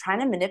manipulative. You're trying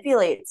to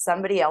manipulate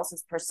somebody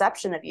else's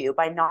perception of you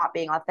by not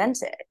being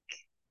authentic.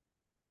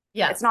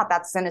 Yeah. It's not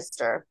that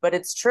sinister, but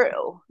it's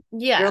true.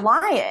 You're Yeah.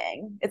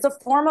 lying. It's a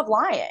form of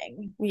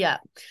lying. Yeah.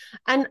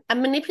 And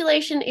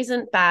manipulation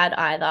isn't bad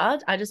either.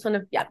 I just want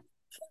to, Yeah.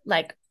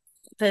 like,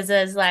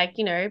 there's like,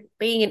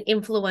 being an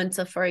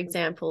influencer, for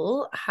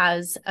example,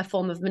 has a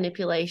form of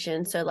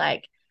manipulation. So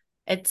like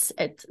it's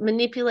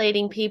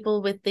manipulating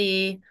people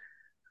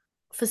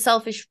for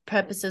selfish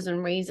purposes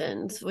and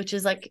reasons, which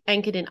is like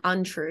anchored in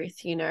untruth,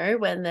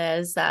 when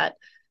there's that.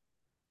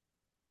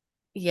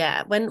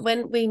 Yeah, when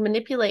we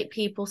manipulate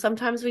people,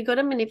 sometimes we got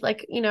to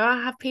manipulate, like,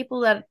 I have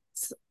people that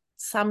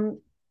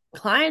some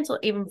clients or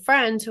even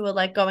friends who are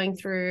like going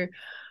through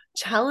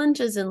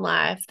challenges in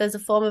life. There's a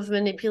form of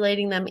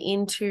manipulating them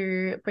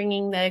into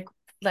bringing their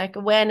like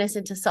awareness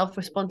into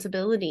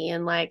self-responsibility,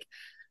 and like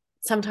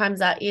sometimes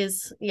that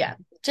is, yeah,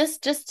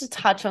 just to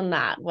touch on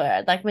that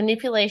word, like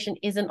manipulation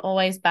isn't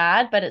always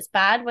bad, but it's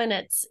bad when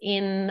it's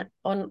I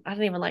don't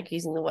even like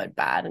using the word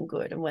bad and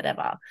good and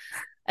whatever.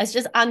 It's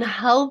just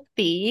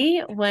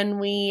unhealthy when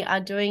we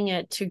are doing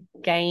it to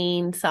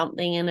gain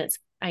something and it's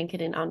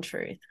anchored in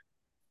untruth.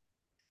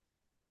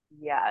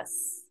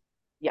 Yes.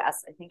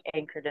 Yes. I think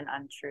anchored in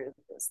untruth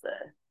is the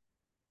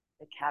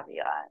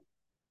caveat.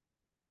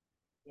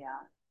 Yeah.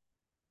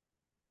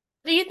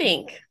 What do you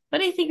think? What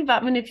do you think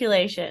about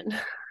manipulation?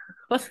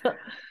 What's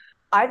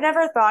I've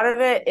never thought of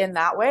it in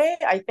that way.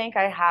 I think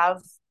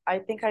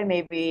I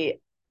maybe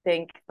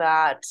think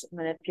that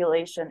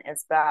manipulation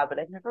is bad, but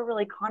I've never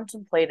really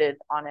contemplated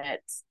on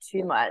it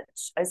too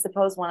much. I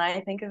suppose when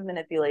I think of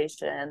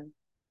manipulation,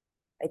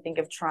 I think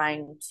of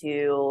trying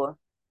to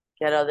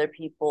get other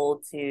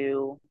people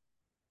to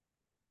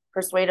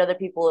persuade other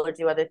people or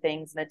do other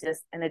things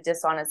in a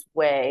dishonest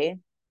way.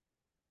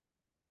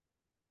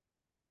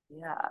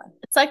 Yeah.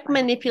 It's like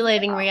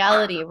manipulating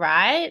reality,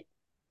 right?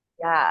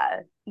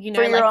 Yeah. You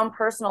For know, your like, own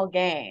personal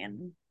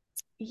gain.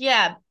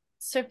 yeah.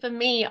 So for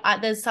me,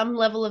 there's some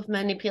level of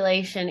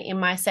manipulation in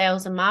my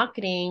sales and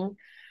marketing.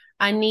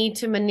 I need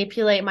to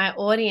manipulate my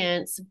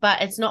audience,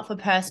 but it's not for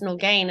personal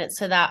gain. It's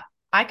so that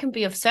I can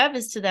be of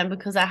service to them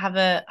because I have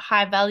a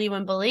high value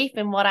and belief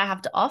in what I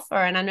have to offer,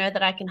 and I know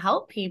that I can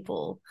help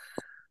people.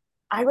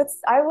 I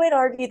would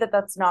argue that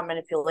that's not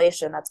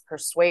manipulation, that's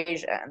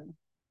persuasion.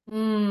 Yeah,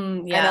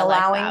 And I like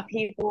allowing that.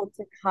 people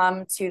to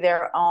come to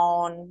their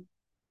own,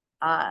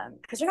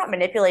 because you're not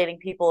manipulating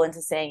people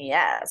into saying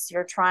yes.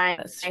 You're trying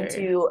That's true.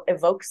 to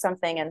evoke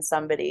something in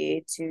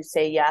somebody to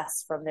say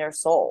yes from their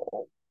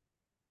soul.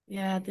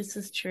 Yeah, this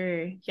is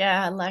true.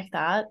 Yeah, I like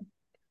that.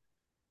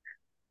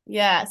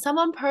 Yeah,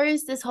 someone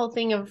posed this whole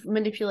thing of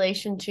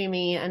manipulation to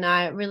me, and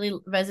I really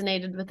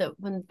resonated with it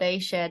when they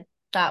shared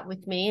that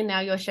with me. And now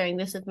you're sharing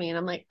this with me, and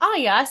I'm like, oh,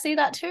 yeah, I see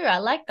that too. I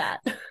like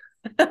that.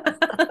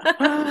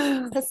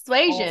 All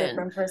Persuasion.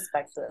 different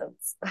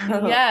perspectives.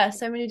 Yeah,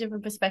 so many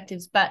different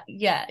perspectives. But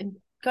yeah,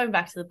 going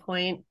back to the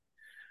point,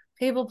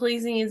 people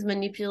pleasing is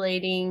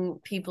manipulating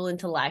people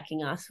into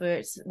liking us where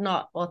it's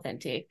not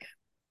authentic.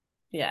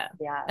 Yeah.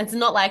 Yeah. It's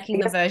not liking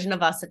the Because version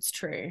of us that's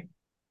true.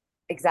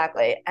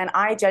 exactly. And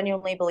I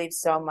genuinely believe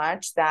so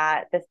much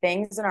that the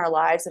things in our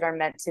lives that are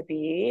meant to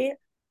be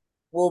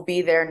will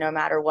be there no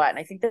matter what. And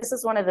I think this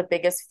is one of the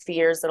biggest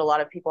fears that a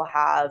lot of people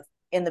have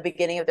in the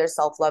beginning of their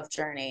self-love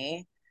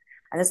journey.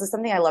 And this is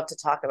something I love to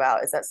talk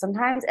about, is that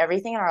sometimes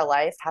everything in our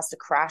life has to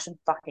crash and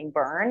fucking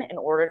burn in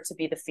order to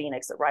be the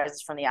phoenix that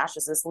rises from the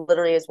ashes. This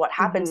literally is what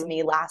happened to Mm-hmm.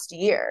 me last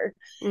year.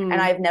 And Mm.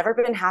 I've never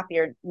been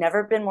happier,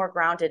 never been more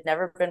grounded,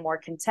 never been more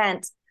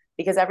content,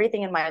 because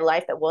everything in my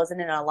life that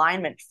wasn't in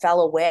alignment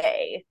fell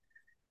away.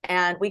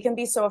 And we can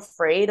be so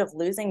afraid of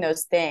losing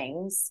those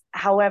things.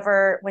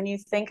 However, when you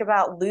think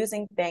about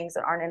losing things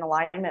that aren't in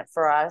alignment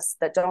for us,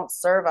 that don't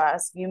serve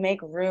us, you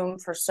make room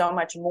for so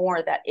much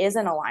more that is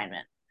in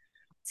alignment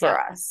Yeah. for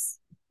us.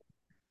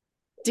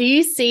 Do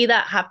you see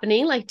that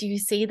happening? Like, do you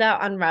see that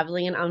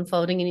unraveling and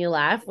unfolding in your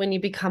life when you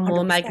become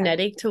more 100%.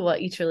 magnetic to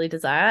what you truly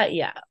desire?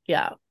 Yeah.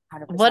 Yeah.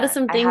 What are 100%.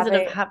 some I things have that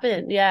have a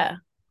happened? Yeah.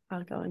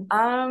 I'll go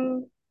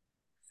on.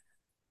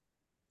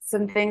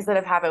 some things that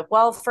have happened.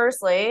 Well,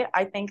 firstly,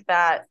 I think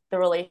that the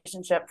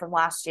relationship from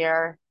last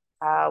year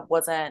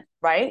wasn't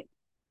right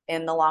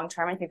in the long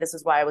term. I think this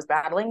is why I was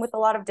battling with a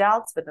lot of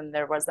doubts, but then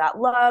there was that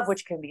love,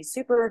 which can be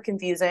super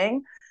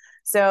confusing.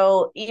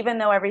 So even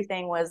though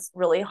everything was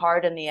really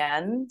hard in the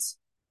end,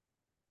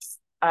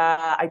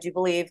 I do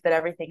believe that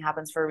everything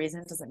happens for a reason.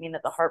 It doesn't mean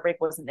that the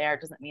heartbreak wasn't there.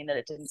 It doesn't mean that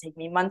it didn't take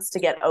me months to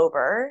get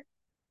over.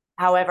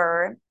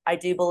 However, I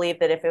do believe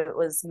that if it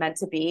was meant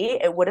to be,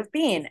 it would have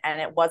been,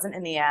 and it wasn't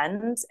in the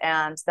end.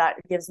 And that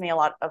gives me a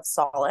lot of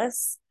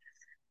solace.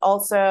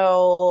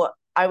 Also,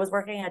 I was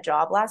working a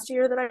job last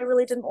year that I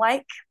really didn't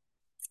like.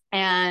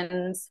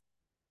 And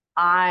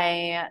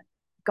I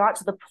got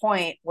to the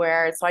point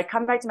where, so I'd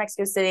come back to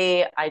Mexico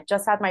City. I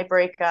just had my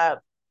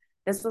breakup.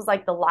 This was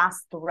like the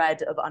last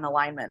thread of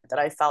unalignment that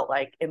I felt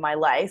like in my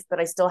life, but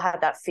I still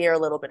had that fear a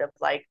little bit of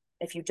like,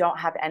 if you don't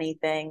have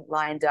anything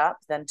lined up,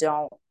 then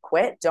don't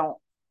quit. Don't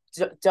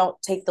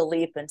take the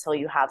leap until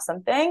you have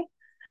something.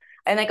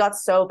 And it got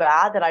so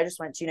bad that I just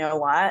went, you know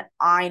what?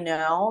 I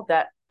know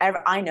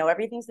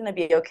everything's going to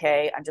be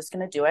okay. I'm just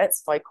going to do it.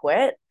 So I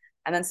quit.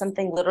 And then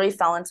something literally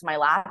fell into my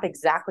lap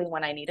exactly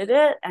when I needed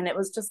it. And it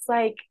was just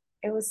like,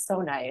 it was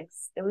so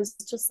nice. It was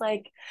just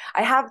like,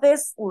 I have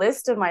this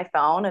list of my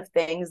phone of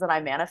things that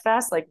I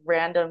manifest, like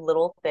random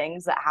little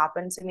things that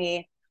happen to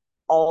me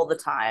all the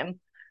time.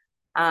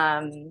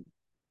 Um,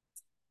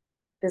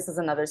 this is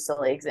another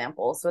silly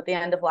example. So at the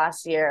end of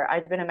last year,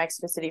 I'd been in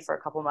Mexico City for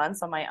a couple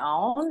months on my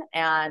own,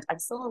 and I'm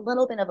still a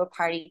little bit of a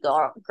party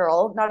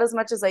girl, not as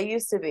much as I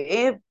used to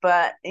be,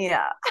 but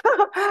yeah,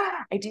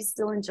 I do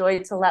still enjoy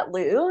to let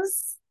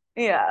loose.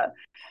 Yeah.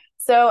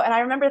 So, and I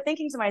remember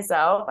thinking to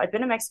myself, I'd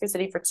been in Mexico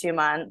City for 2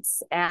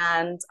 months,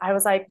 and I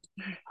was like,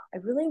 I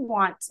really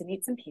want to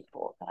meet some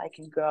people that I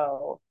can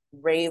go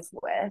rave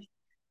with.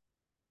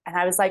 And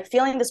I was like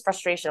feeling this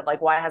frustration of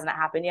like, why hasn't it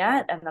happened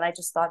yet? And then I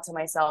just thought to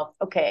myself,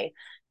 okay,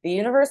 the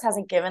universe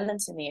hasn't given them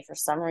to me for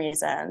some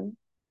reason,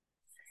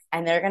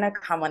 and they're going to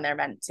come when they're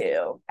meant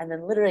to. And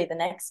then literally the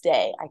next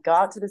day, I go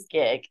out to this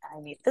gig and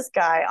I meet this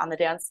guy on the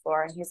dance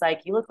floor, and he's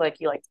like, you look like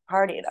you like to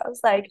party. And I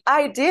was like,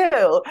 I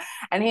do.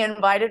 And he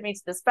invited me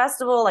to this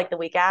festival like the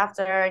week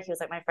after. He was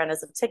like, my friend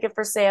has a ticket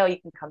for sale.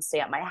 You can come stay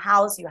at my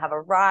house. You have a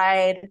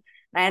ride.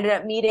 And I ended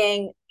up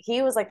meeting,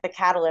 he was like the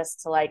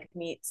catalyst to like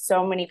meet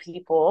so many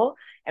people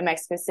in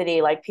Mexico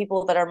City, like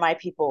people that are my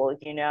people,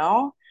 you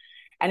know?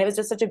 And it was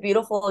just such a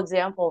beautiful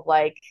example of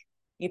like,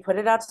 you put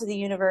it out to the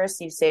universe,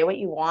 you say what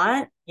you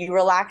want, you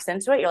relax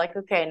into it. You're like,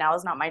 okay, now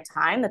is not my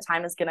time. The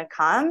time is going to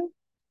come.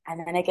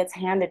 And then it gets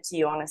handed to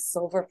you on a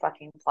silver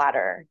fucking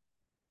platter.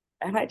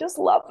 And I just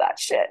love that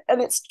shit.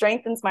 And it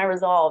strengthens my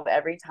resolve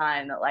every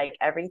time that like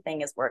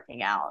everything is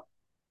working out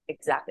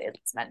exactly as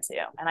it's meant to.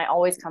 And I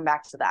always come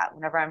back to that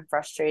whenever I'm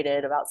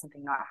frustrated about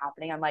something not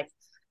happening. I'm like,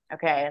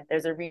 okay,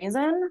 there's a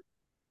reason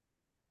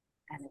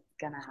and it's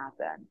going to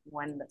happen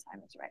when the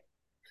time is right.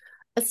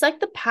 It's like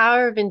the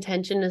power of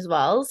intention as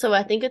well. So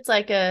I think it's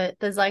like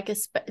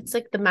it's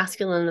like the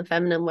masculine and the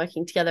feminine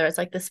working together. It's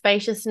like the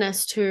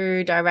spaciousness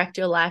to direct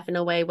your life in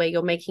a way where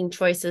you're making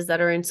choices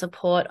that are in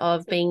support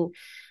of being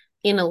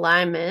in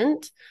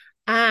alignment,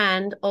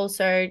 and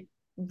also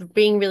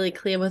being really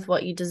clear with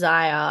what you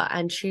desire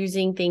and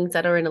choosing things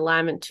that are in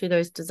alignment to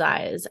those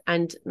desires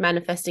and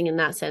manifesting in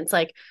that sense.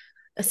 Like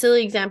a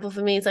silly example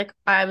for me is like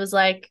I was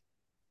like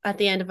at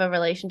the end of a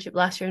relationship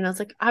last year and I was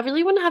like, I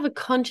really want to have a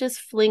conscious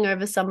fling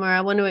over summer.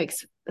 I want to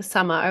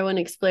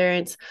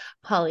experience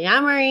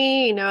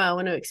polyamory, I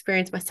want to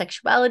experience my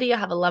sexuality. I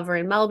have a lover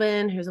in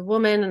Melbourne who's a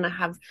woman, and I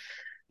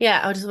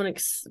just want to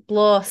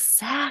explore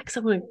sex.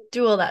 I want to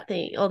do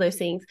all those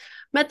things.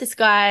 Met this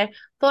guy,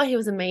 thought he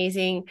was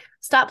amazing,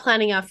 start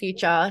planning our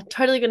future,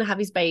 totally going to have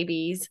his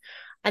babies.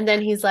 And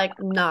then he's like,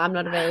 no, I'm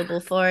not available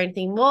for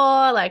anything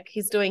more. Like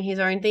he's doing his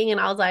own thing.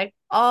 And I was like,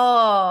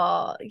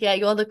 oh, yeah,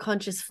 you're the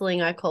conscious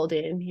fling I called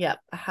in. Yep.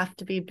 I have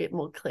to be a bit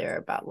more clear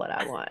about what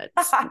I want.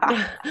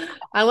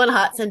 I want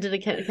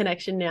heart-centered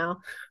connection now,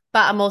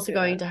 but I'm also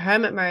going to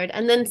hermit mode.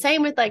 And then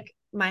same with like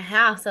my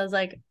house. I was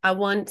like, I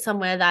want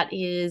somewhere that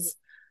is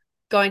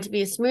going to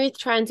be a smooth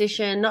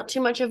transition, not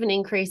too much of an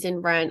increase in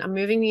rent. I'm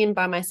moving in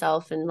by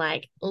myself, and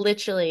like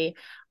literally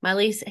my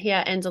lease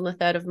here ends on the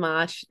 3rd of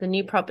March. The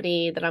new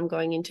property that I'm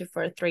going into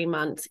for 3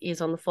 months is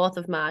on the 4th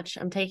of March.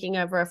 I'm taking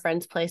over a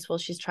friend's place while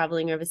she's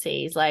traveling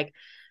overseas. Like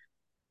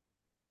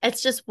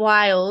it's just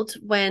wild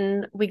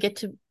when we get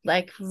to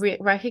like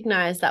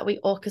recognize that we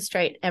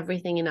orchestrate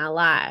everything in our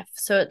life.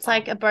 So it's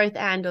like a both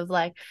and of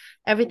like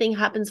everything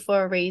happens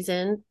for a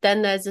reason.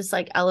 Then there's this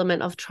like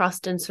element of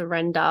trust and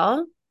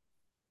surrender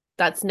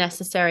that's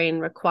necessary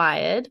and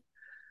required.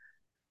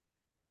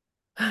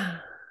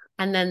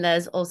 And then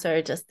there's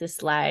also just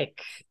this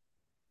like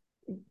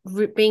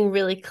being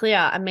really clear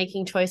and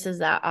making choices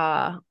that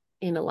are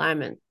in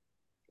alignment.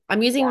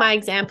 I'm using my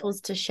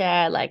examples to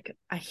share, like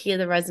I hear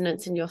the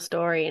resonance in your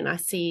story and I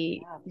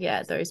see,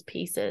 those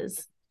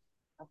pieces.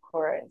 Of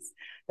course.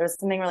 There was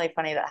something really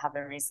funny that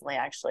happened recently,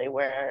 actually,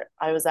 where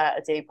I was at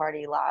a day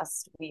party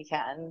last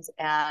weekend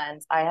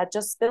and I had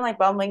just been like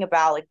bumbling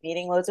about, like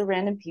meeting loads of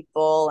random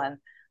people. And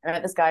I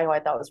met this guy who I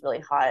thought was really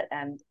hot.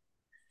 And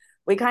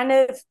we kind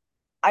of,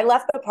 I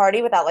left the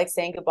party without like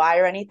saying goodbye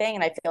or anything.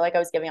 And I feel like I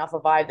was giving off a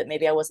vibe that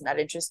maybe I wasn't that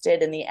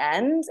interested in the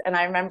end. And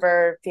I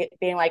remember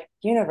being like,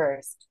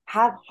 universe,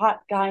 have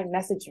hot guy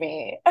message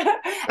me. And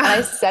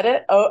I said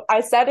it.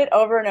 I said it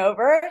over and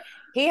over.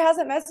 He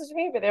hasn't messaged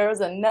me, but there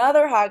was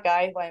another hot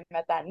guy who I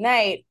met that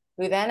night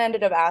who then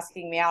ended up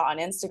asking me out on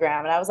Instagram.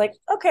 And I was like,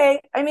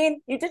 okay, I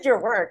mean, you did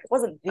your work. It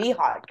wasn't the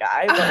hot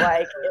guy, but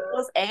like it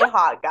was a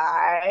hot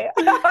guy.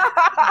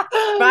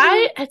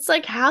 Right? It's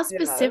like how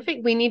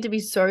specific we need to be,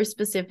 so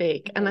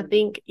specific. And I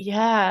think,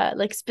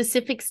 like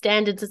specific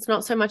standards, it's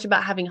not so much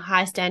about having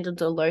high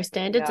standards or low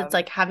standards. It's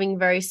like having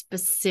very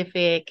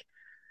specific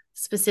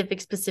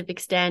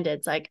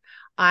standards. Like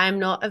I'm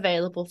not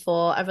available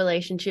for a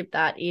relationship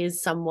that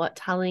is somewhat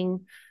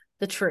telling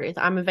the truth.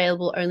 I'm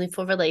available only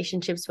for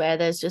relationships where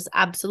there's just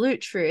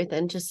absolute truth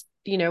and just,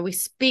 we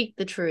speak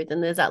the truth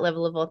and there's that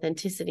level of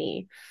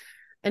authenticity.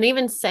 And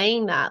even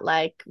saying that,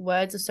 like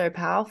words are so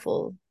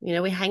powerful.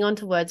 We hang on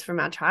to words from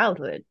our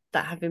childhood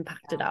that have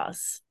impacted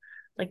us.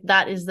 Like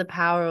that is the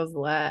power of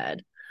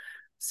word.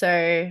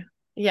 So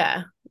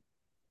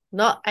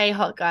not a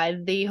hot guy,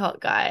 the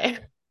hot guy.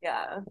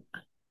 Yeah.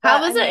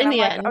 How was it in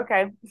the end?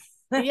 Okay.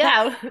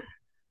 Yeah.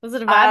 Was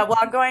it a vibe? Well,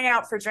 I'm going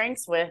out for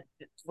drinks with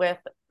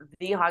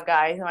the hot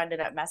guy who ended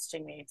up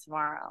messaging me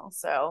tomorrow.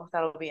 So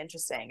that'll be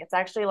interesting. It's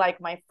actually like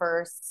my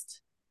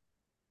first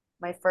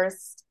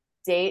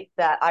date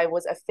that I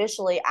was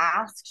officially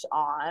asked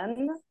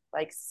on,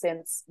 like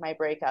since my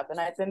breakup. And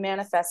I've been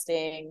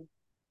manifesting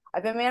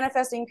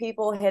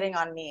people hitting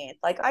on me.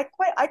 Like I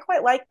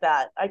quite like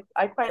that.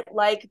 I quite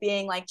like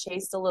being like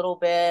chased a little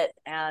bit,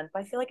 and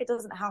I feel like it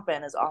doesn't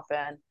happen as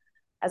often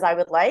as I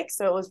would like.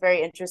 So it was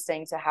very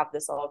interesting to have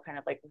this all kind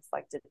of like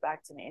reflected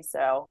back to me.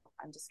 So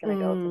I'm just gonna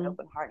go with an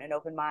open heart and an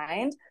open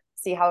mind,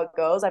 see how it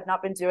goes. I've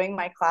not been doing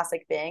my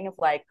classic thing of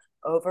like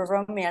over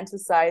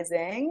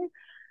romanticizing.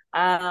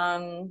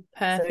 Perfect.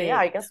 So yeah,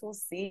 I guess we'll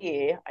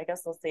see.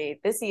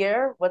 This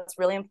year, what's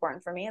really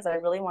important for me is I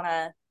really want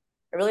to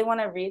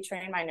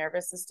retrain my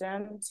nervous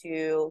system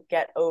to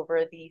get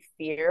over the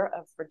fear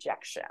of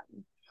rejection,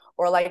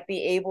 or like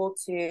be able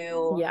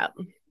to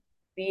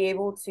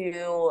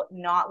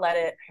not let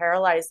it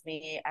paralyze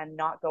me and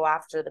not go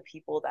after the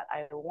people that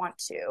I want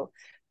to.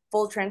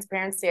 Full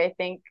transparency, I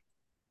think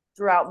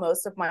throughout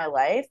most of my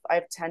life,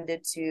 I've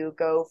tended to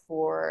go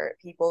for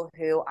people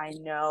who I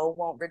know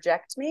won't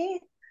reject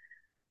me.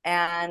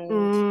 And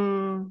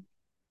Mm.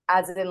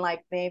 as in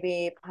like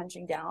maybe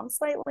punching down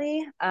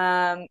slightly.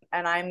 And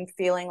I'm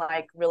feeling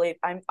like really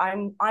I'm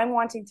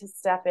wanting to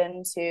step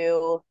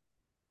into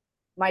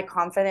my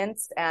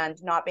confidence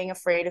and not being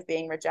afraid of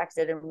being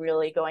rejected and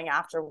really going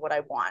after what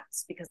I want,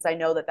 because I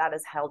know that that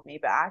has held me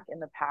back in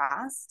the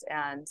past,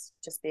 and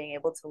just being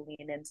able to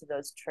lean into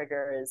those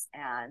triggers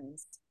and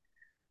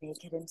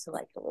make it into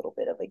like a little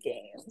bit of a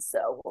game.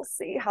 So we'll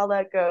see how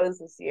that goes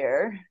this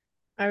year.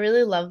 I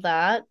really love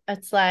that.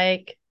 It's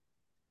like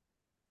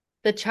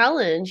the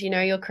challenge,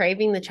 you're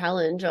craving the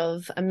challenge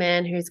of a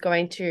man who's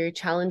going to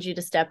challenge you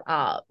to step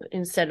up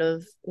instead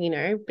of,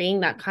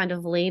 being that kind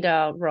of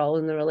leader role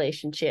in the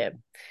relationship.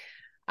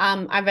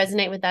 I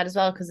resonate with that as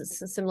well because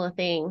it's a similar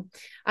thing.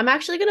 I'm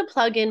actually going to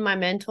plug in my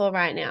mentor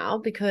right now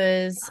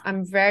because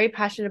I'm very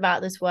passionate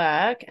about this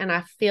work and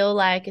I feel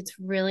like it's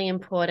really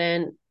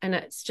important. And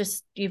it's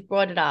just, you've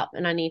brought it up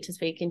and I need to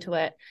speak into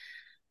it.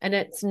 And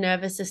it's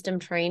nervous system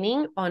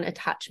training on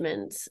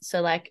attachments.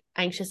 So like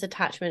anxious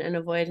attachment and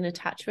avoidant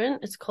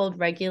attachment. It's called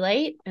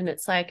Regulate, and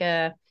it's like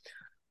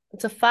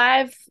it's a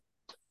 5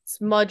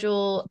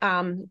 module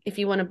if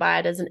you want to buy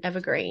it as an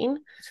evergreen.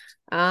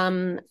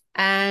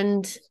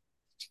 And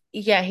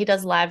yeah, he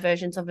does live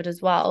versions of it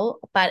as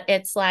well, but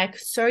it's like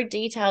so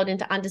detailed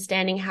into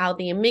understanding how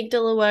the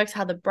amygdala works,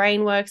 how the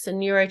brain works,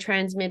 and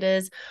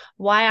neurotransmitters,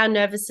 why our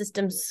nervous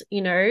systems,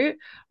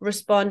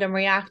 respond and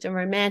react and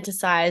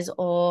romanticize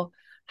or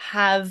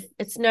have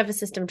it's nervous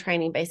system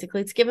training.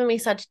 Basically, it's given me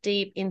such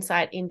deep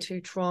insight into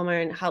trauma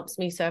and helps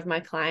me serve my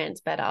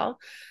clients better.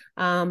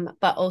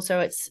 But also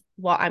it's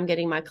what I'm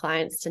getting my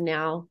clients to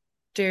now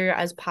do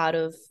as part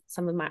of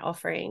some of my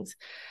offerings.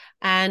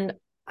 And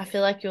I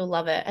feel like you'll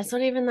love it. It's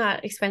not even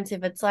that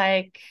expensive. It's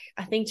like,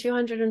 I think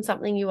 200 and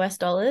something US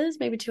dollars,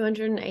 maybe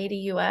 280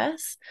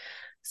 US.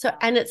 So,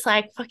 and it's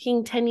like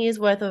fucking 10 years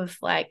worth of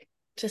like,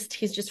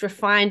 he's just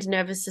refined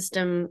nervous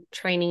system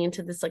training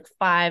into this like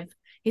 5.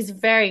 He's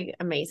very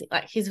amazing.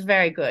 Like, he's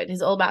very good.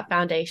 He's all about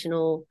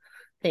foundational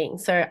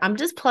things. So I'm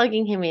just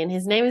plugging him in.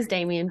 His name is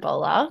Damien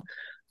Bowler.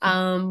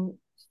 I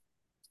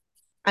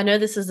know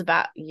this is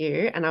about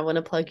you and I want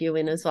to plug you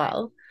in as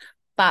well.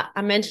 But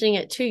I'm mentioning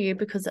it to you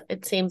because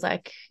it seems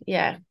like,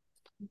 yeah,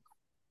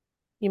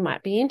 you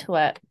might be into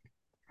it.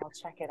 I'll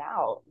check it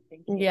out.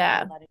 Thank you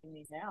Yeah. for letting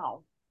me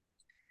know.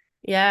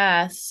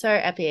 Yeah. So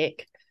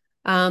epic.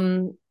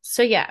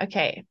 So yeah,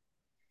 okay.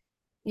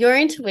 Your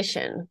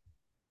intuition.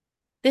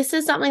 This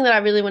is something that I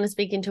really want to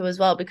speak into as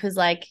well, because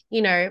like,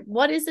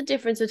 what is the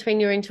difference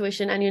between your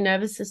intuition and your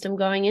nervous system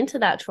going into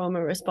that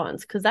trauma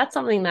response? Because that's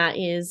something that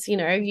is,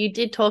 you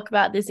did talk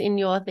about this in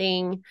your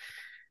thing,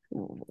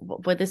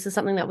 but this is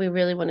something that we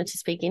really wanted to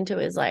speak into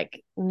is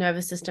like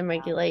nervous system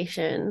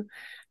regulation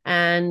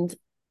and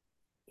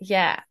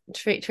yeah,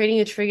 treating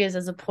your triggers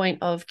as a point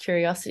of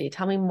curiosity.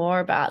 Tell me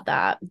more about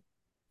that.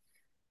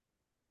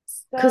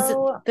 Because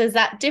So there's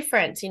that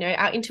difference,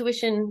 our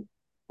intuition.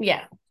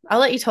 Yeah, I'll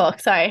let you talk.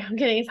 Sorry, I'm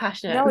getting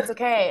passionate. no, it's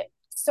okay.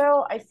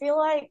 So I feel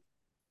like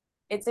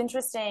it's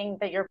interesting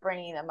that you're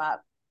bringing them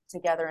up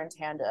together in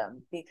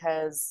tandem,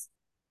 because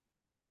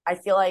I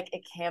feel like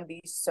it can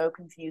be so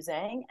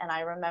confusing. And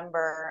I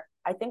remember,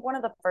 I think one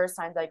of the first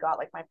times I got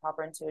like my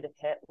proper intuitive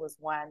hit was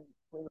when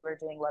we were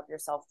doing Love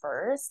Yourself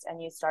First.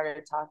 And you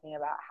started talking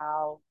about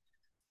how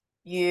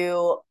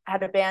you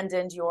had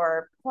abandoned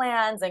your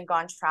plans and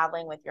gone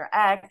traveling with your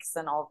ex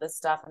and all of this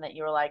stuff. And that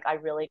you were like, I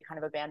really kind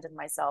of abandoned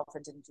myself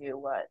and didn't do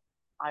what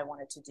I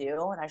wanted to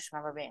do. And I just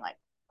remember being like,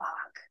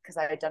 fuck, because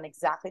I had done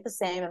exactly the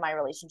same in my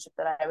relationship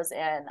that I was in.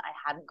 I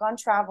hadn't gone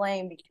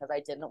traveling because I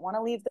didn't want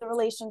to leave the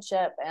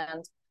relationship.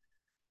 And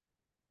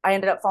I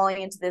ended up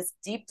falling into this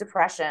deep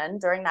depression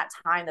during that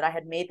time that I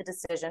had made the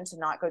decision to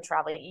not go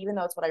traveling, even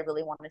though it's what I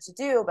really wanted to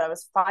do. But I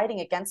was fighting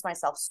against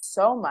myself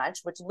so much,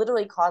 which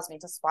literally caused me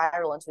to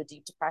spiral into a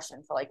deep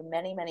depression for like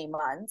many, many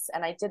months.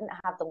 And I didn't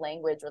have the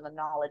language or the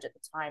knowledge at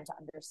the time to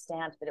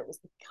understand that it was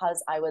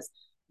because I was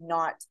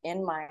not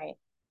in my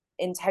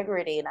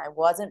integrity and I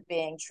wasn't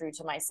being true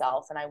to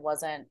myself and I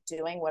wasn't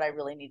doing what I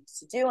really needed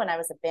to do. And I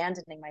was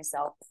abandoning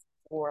myself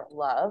for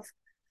love.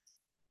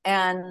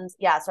 And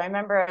yeah, so I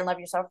remember in Love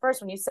Yourself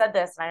First when you said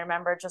this, and I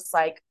remember just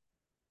like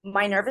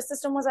my nervous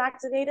system was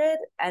activated,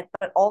 and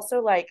but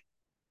also like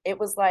it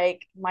was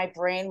like my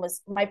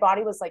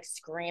body was like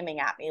screaming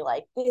at me,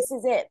 like, this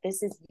is it,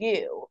 this is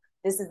you,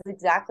 this is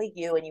exactly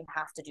you, and you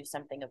have to do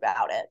something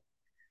about it.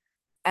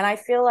 And I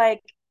feel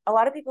like a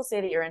lot of people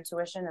say that your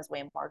intuition is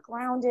way more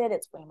grounded,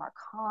 it's way more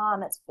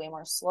calm, it's way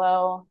more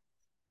slow.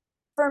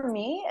 For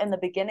me, in the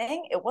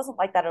beginning, it wasn't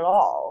like that at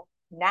all.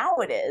 Now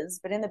it is,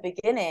 but in the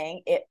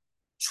beginning, it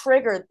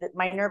triggered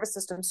my nervous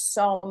system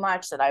so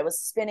much that I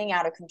was spinning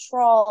out of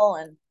control.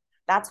 And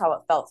that's how it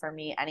felt for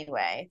me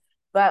anyway.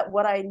 But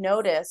what I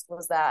noticed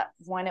was that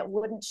when it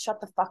wouldn't shut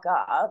the fuck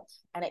up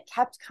and it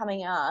kept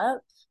coming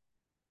up,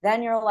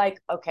 then you're like,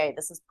 okay,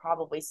 this is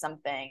probably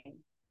something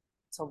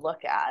to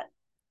look at.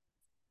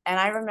 And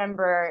I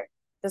remember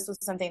this was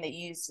something that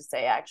you used to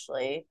say,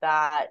 actually,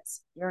 that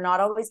you're not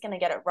always going to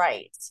get it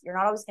right. You're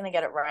not always going to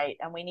get it right.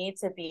 And we need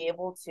to be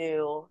able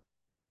to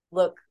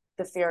look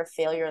the fear of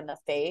failure in the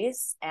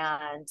face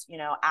and, you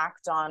know,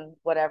 act on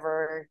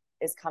whatever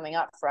is coming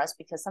up for us,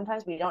 because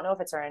sometimes we don't know if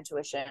it's our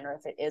intuition or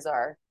if it is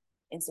our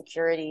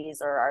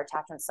insecurities or our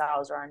attachment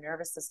styles or our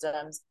nervous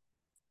systems.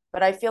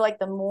 But I feel like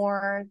the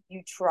more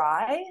you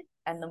try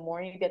and the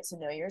more you get to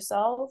know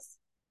yourself,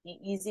 the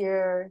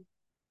easier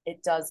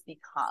it does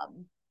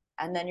become.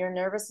 And then your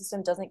nervous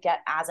system doesn't get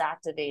as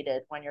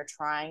activated when you're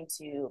trying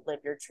to live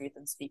your truth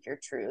and speak your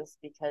truth,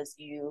 because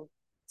you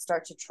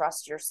start to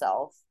trust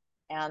yourself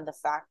and the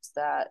fact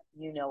that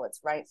you know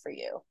what's right for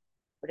you.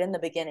 But in the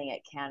beginning,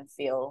 it can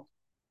feel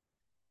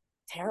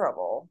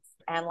terrible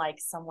and like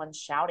someone's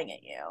shouting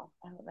at you.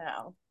 I don't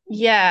know.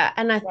 Yeah.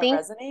 And I Does that think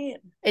resonate?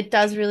 it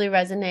does really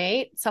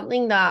resonate.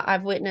 Something that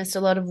I've witnessed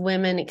a lot of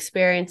women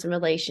experience in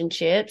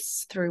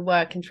relationships through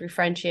work and through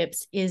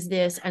friendships is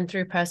this, and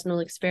through personal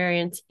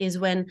experience, is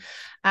when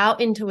our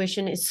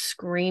intuition is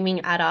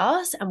screaming at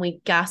us and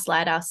we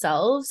gaslight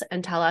ourselves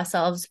and tell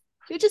ourselves,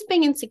 you're just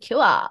being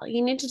insecure.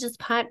 You need to just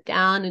pipe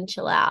down and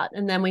chill out.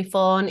 And then we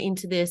fall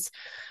into this,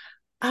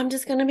 I'm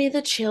just going to be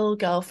the chill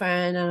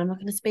girlfriend and I'm not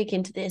going to speak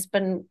into this.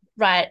 But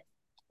right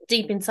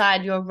deep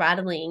inside, you're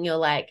rattling. You're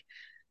like,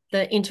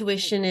 the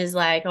intuition is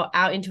like, or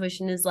our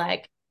intuition is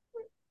like,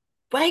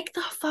 wake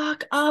the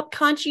fuck up.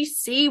 Can't you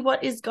see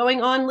what is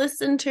going on?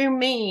 Listen to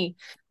me.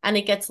 And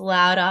it gets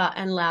louder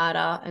and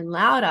louder and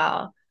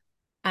louder.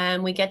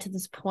 And we get to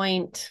this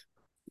point,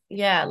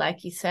 yeah,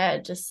 like you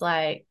said, just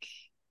like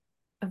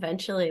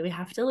eventually we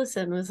have to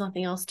listen. There's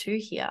nothing else to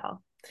hear.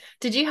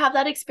 Did you have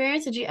that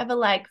experience? Did you ever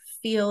like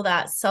feel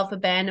that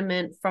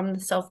self-abandonment from the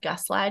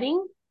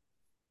self-gaslighting?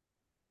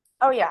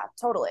 Oh, yeah,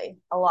 totally.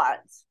 A lot.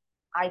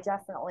 I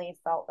definitely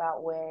felt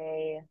that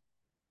way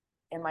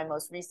in my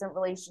most recent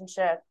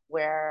relationship,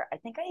 where I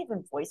think I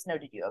even voice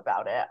noted you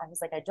about it. I was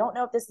like, I don't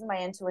know if this is my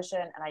intuition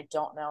and I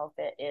don't know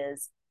if it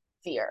is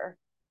fear.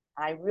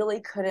 And I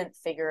really couldn't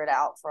figure it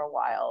out for a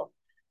while.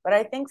 But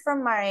I think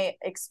from my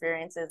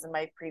experiences in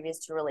my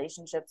previous two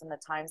relationships and the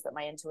times that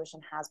my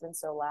intuition has been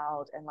so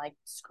loud and like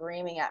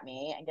screaming at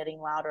me and getting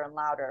louder and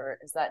louder,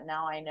 is that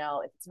now I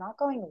know if it's not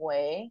going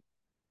away,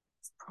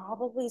 it's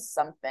probably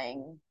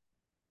something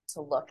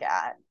to look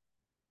at.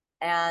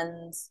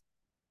 And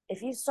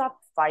if you stop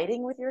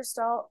fighting with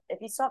yourself,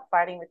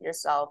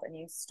 and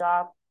you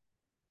stop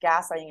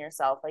gaslighting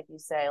yourself, like you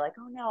say, like,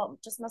 oh no,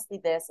 it just must be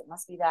this, it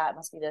must be that, it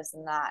must be this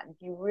and that. And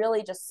if you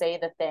really just say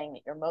the thing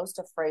that you're most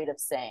afraid of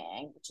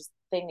saying, which is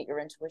the thing that your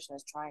intuition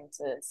is trying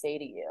to say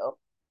to you,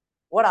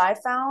 what I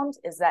found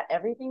is that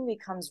everything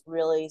becomes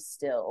really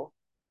still.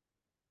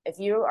 If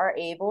you are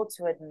able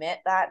to admit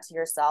that to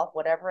yourself,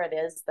 whatever it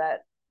is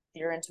that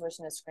your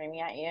intuition is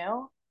screaming at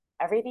you,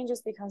 everything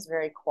just becomes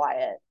very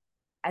quiet.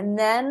 And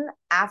then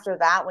after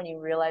that, when you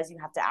realize you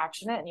have to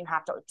action it and you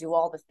have to do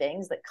all the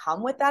things that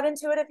come with that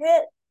intuitive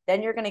hit,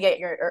 then you're going to get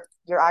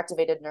your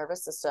activated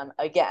nervous system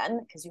again,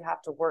 because you have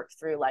to work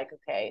through like,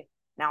 okay,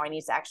 now I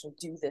need to actually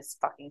do this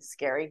fucking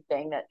scary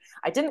thing that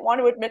I didn't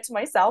want to admit to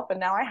myself, and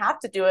now I have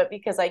to do it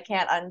because I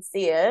can't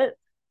unsee it.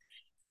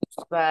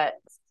 But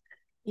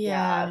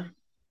Yeah.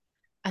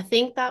 I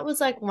think that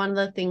was like one of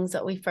the things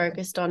that we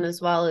focused on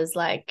as well, is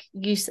like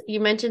you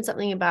mentioned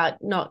something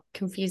about not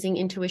confusing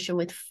intuition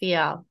with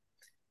fear.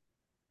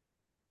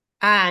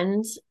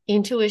 And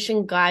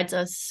intuition guides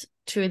us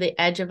to the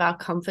edge of our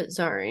comfort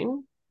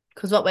zone,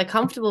 because what we're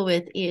comfortable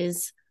with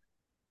is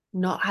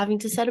not having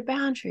to set a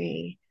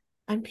boundary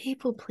and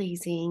people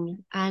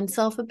pleasing and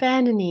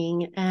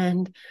self-abandoning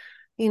and,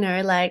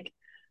 like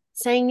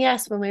saying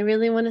yes when we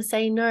really want to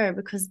say no,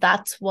 because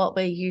that's what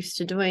we're used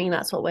to doing.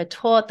 That's what we're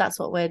taught. That's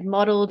what we're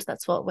modeled.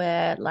 That's what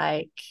we're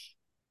like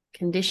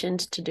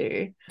conditioned to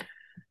do.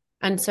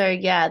 And so,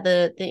 yeah,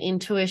 the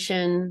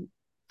intuition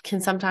can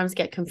sometimes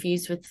get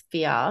confused with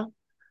fear,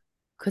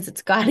 because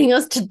it's guiding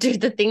us to do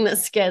the thing that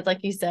scares, like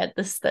you said,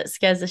 that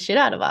scares the shit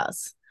out of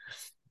us.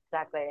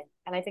 exactly.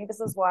 And I think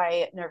this is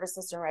why nervous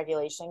system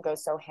regulation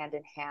goes so hand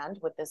in hand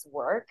with this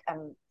work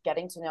and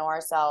getting to know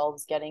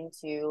ourselves, getting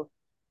to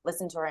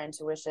listen to our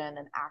intuition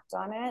and act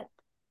on it,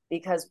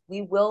 because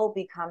we will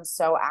become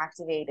so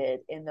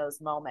activated in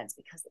those moments,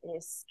 because it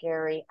is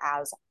scary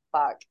as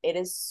fuck. It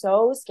is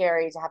so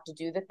scary to have to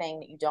do the thing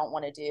that you don't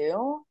want to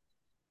do.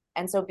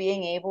 And so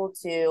being able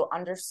to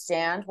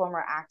understand when we're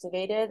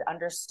activated,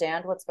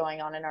 understand what's going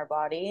on in our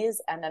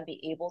bodies, and then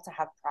be able to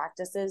have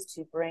practices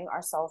to bring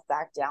ourselves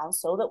back down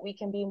so that we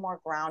can be more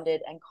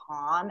grounded and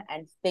calm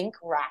and think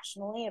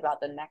rationally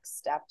about the next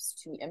steps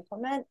to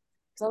implement.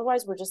 Because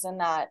otherwise we're just in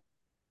that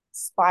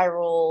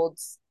spiraled,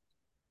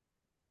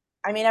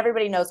 I mean,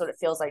 everybody knows what it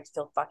feels like to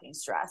feel fucking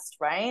stressed,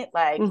 right?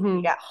 Like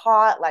we get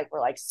hot, like we're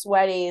like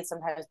sweaty.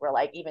 Sometimes we're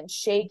like even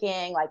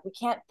shaking, like we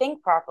can't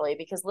think properly,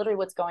 because literally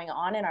what's going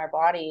on in our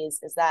bodies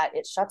is that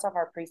it shuts off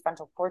our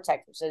prefrontal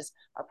cortex, which is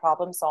our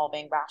problem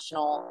solving,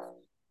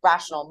 rational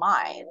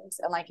mind.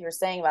 And like you were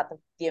saying about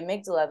the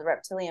amygdala, the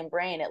reptilian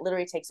brain, it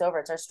literally takes over.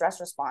 It's our stress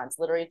response,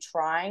 literally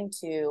trying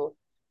to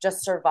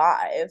just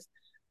survive.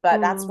 But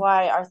that's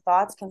why our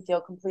thoughts can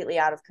feel completely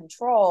out of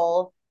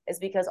control, is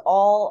because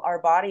all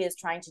our body is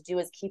trying to do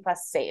is keep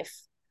us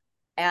safe.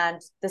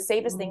 And the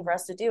safest thing for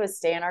us to do is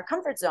stay in our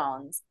comfort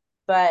zones.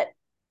 But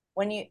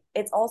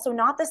it's also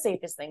not the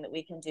safest thing that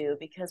we can do,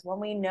 because when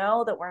we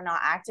know that we're not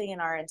acting in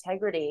our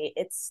integrity,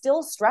 it's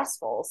still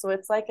stressful. So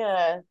it's like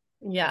a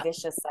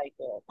vicious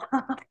cycle.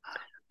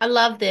 I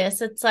love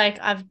this. It's like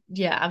I've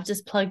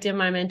just plugged in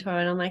my mentor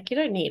and I'm like, you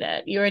don't need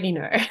it. You already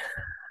know.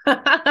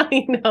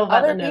 You know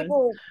about the Other nerves.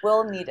 people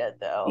will need it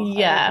though. Other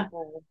Yeah.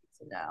 people will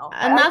need to know.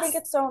 And I think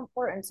that's it's so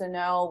important to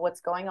know what's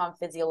going on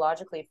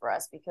physiologically for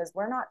us, because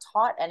we're not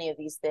taught any of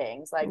these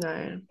things. Like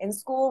no. in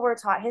school, we're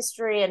taught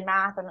history and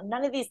math and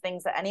none of these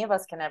things that any of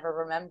us can ever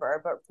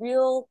remember, but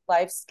real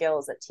life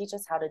skills that teach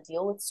us how to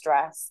deal with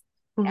stress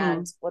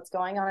and what's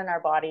going on in our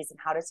bodies and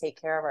how to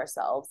take care of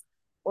ourselves,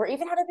 or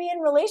even how to be in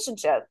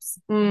relationships.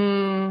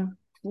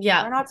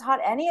 Yeah. We're not taught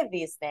any of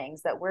these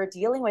things that we're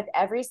dealing with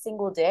every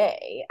single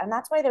day. And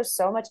that's why there's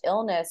so much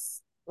illness,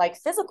 like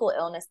physical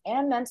illness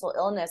and mental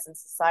illness in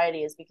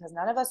society, is because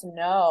none of us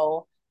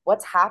know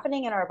what's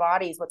happening in our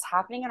bodies, what's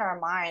happening in our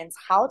minds,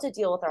 how to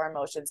deal with our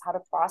emotions, how to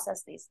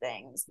process these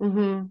things.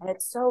 And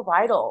it's so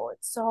vital.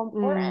 It's so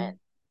important.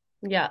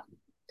 Yeah.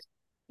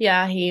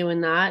 Yeah, I hear you in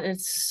that.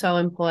 It's so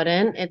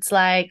important. It's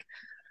like,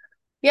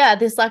 yeah,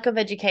 this lack of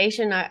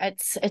education,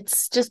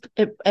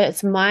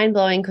 it's mind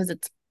blowing because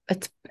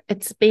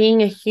it's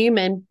being a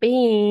human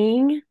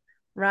being,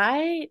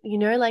 right? You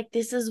know, like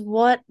this is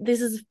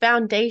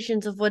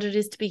foundations of what it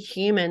is to be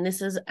human.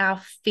 This is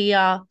our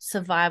fear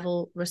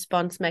survival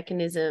response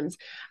mechanisms.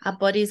 Our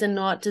bodies are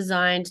not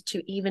designed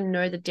to even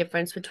know the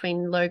difference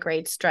between low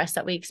grade stress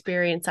that we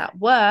experience at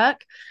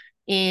work,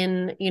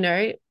 in, you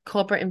know,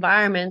 corporate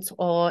environments,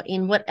 or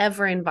in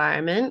whatever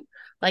environment.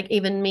 Like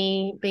even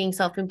me being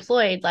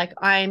self-employed, like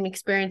I'm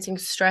experiencing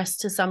stress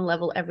to some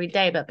level every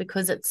day, but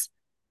because it's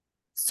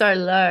so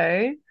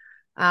low,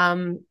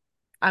 I'm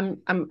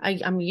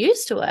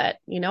used to it.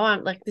 You know,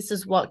 I'm like, this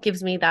is what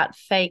gives me that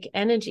fake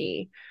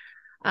energy.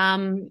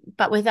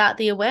 But without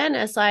the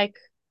awareness, like,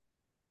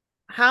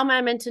 how am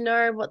I meant to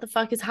know what the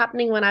fuck is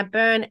happening when I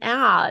burn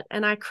out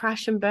and I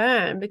crash and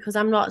burn because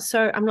I'm not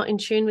in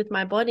tune with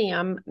my body.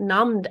 I'm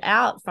numbed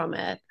out from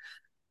it.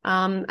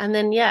 And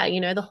then, yeah,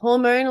 you know, the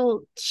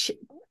hormonal,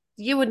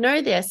 you would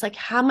know this, like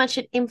how much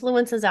it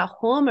influences our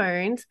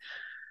hormones.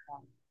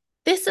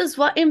 This is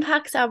what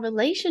impacts our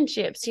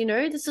relationships, you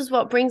know, this is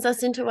what brings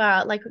us into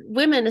our, like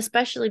women,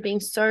 especially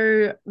being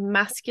so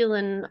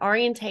masculine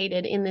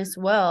orientated in this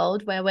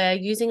world where we're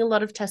using a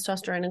lot of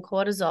testosterone and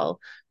cortisol.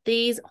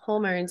 These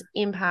hormones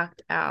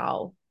impact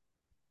our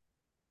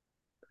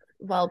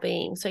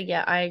well-being. So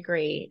yeah, I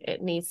agree.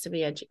 It needs to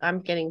be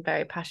I'm getting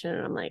very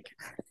passionate. I'm like,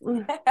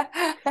 We could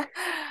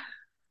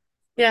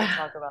yeah,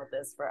 talk about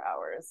this for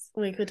hours.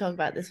 we could talk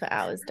about this for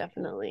hours,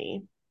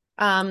 definitely.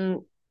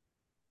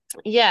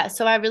 Yeah,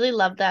 so I really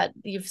love that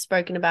you've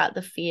spoken about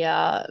the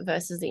fear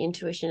versus the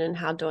intuition and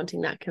how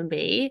daunting that can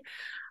be.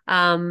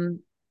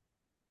 Um,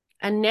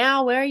 and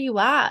now where are you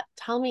at?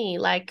 Tell me,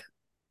 like,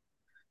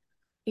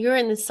 you're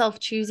in the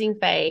self-choosing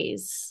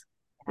phase.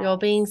 You're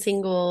being Yes.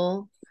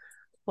 single.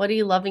 What are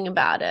you loving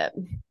about it?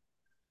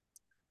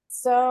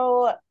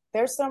 So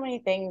there's so many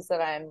things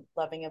that I'm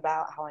loving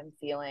about how I'm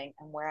feeling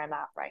and where I'm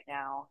at right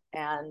now.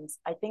 And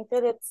I think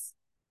that it's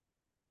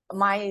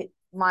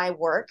my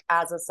work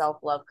as a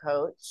self-love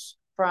coach,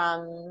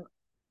 from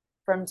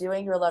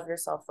doing your Love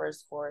Yourself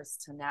First course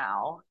to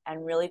now,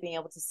 and really being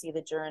able to see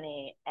the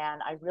journey.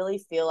 And I really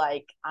feel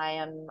like I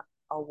am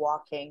a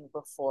walking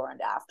before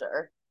and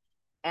after.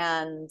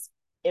 And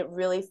it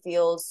really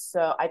feels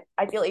so,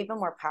 I feel even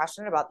more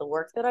passionate about the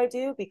work that I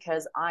do,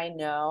 because I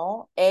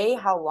know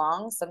how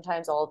long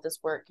sometimes all of this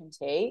work can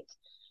take,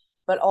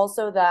 but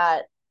also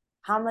that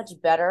how much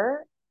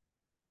better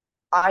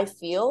I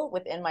feel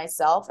within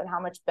myself and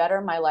how much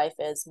better my life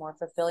is, more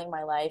fulfilling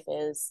my life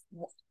is,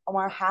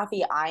 more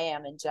happy I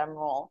am in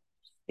general,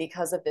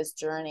 because of this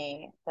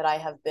journey that I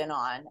have been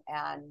on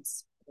and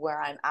where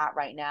I'm at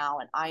right now.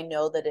 And I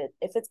know that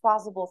if it's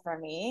possible for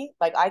me,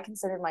 like I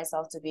consider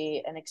myself to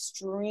be an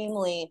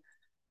extremely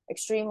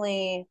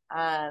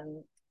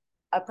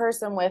a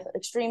person with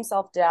extreme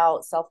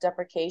self-doubt,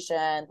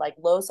 self-deprecation, like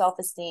low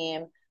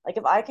self-esteem. Like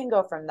if I can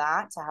go from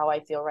that to how I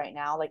feel right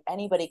now, like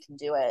anybody can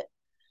do it.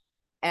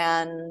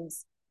 And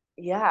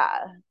yeah,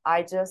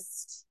 I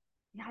just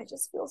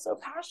feel so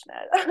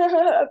passionate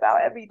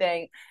about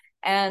everything.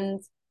 And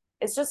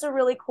it's just a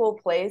really cool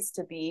place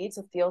to be,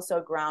 to feel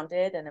so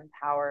grounded and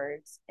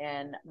empowered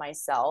in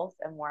myself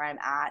and where I'm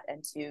at,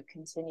 and to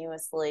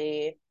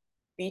continuously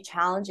be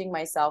challenging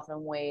myself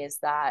in ways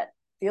that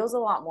feels a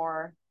lot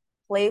more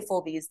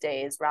playful these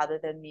days, rather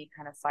than me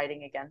kind of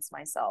fighting against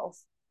myself.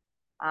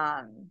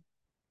 um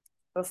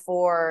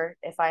Before,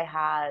 if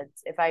I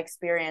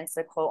experienced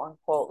a quote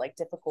unquote like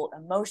difficult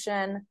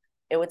emotion,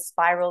 it would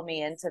spiral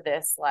me into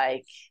this,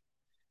 like,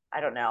 I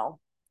don't know,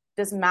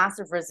 this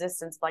massive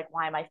resistance, like,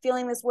 why am I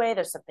feeling this way?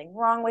 There's something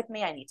wrong with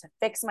me. I need to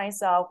fix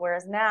myself.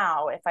 Whereas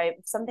now, if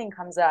something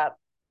comes up,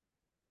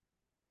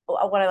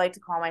 what I like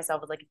to call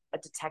myself is like a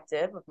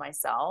detective of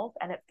myself,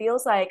 and it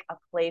feels like a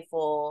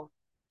playful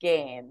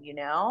game, you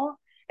know?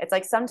 It's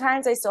like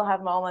sometimes I still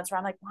have moments where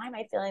I'm like, why am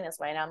I feeling this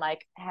way? And I'm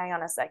like, hang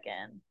on a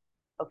second.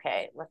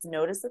 Okay, let's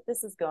notice that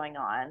this is going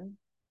on.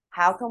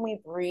 How can we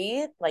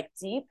breathe like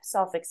deep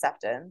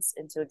self-acceptance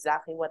into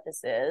exactly what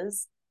this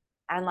is?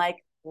 And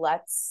like,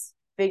 let's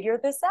figure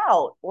this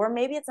out. Or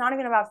maybe it's not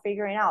even about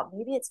figuring out.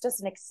 Maybe it's just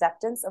an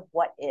acceptance of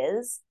what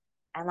is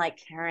and like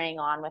carrying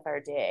on with our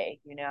day,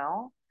 you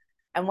know?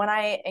 And when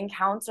I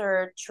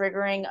encounter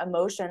triggering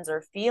emotions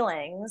or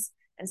feelings,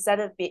 instead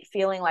of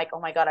feeling like, oh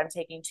my God, I'm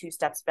taking 2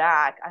 steps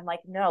back, I'm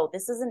like, no,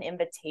 this is an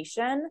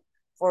invitation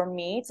for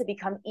me to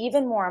become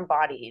even more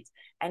embodied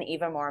and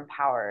even more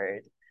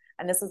empowered.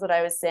 And this is what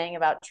I was saying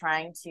about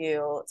trying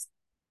to,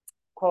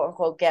 quote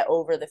unquote, get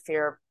over the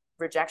fear of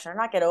rejection, or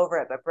not get over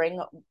it, but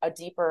bring a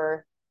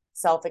deeper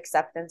self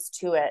acceptance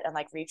to it and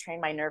like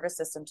retrain my nervous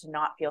system to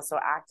not feel so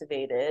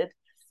activated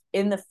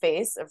in the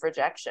face of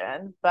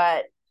rejection.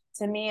 But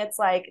to me, it's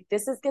like,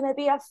 this is going to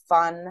be a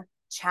fun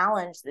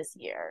challenge this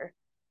year.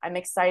 I'm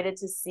excited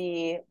to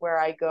see where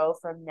I go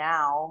from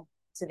now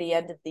to the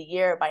end of the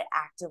year by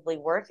actively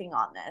working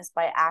on this,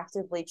 by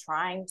actively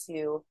trying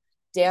to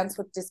dance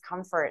with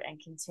discomfort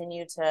and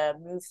continue to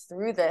move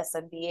through this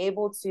and be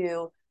able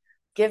to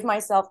give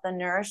myself the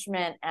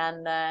nourishment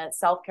and the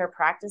self-care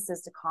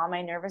practices to calm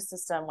my nervous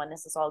system when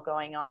this is all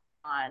going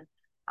on.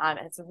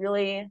 It's a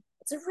really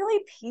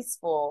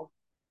peaceful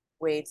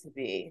way to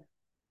be.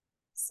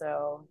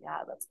 So yeah,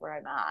 that's where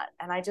I'm at.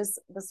 And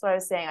that's what I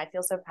was saying. I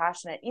feel so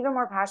passionate, even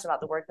more passionate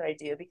about the work that I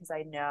do, because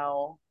I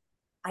know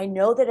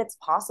that it's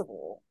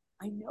possible.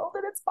 I know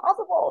that it's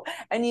possible.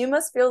 And you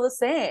must feel the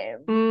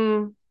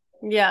same.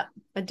 Yeah,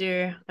 I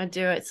do.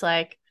 It's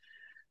like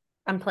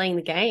I'm playing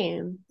the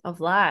game of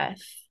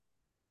life.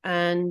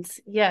 And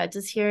yeah,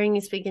 just hearing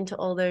you speak into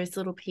all those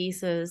little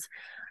pieces,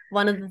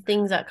 one of the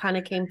things that kind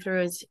of came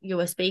through as you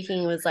were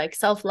speaking was like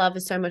self-love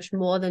is so much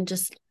more than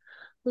just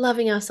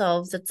loving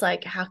ourselves. It's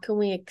like, how can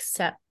we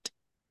accept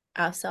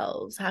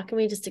ourselves? How can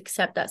we just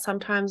accept that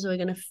sometimes we're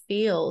going to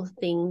feel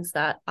things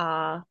that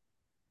are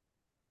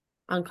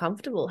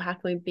uncomfortable? How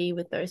can we be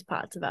with those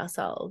parts of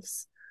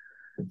ourselves?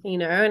 You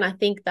know, and I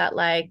think that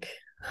like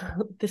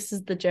this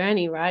is the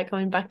journey, right?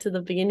 Going back to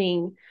the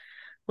beginning,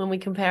 when we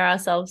compare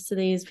ourselves to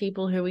these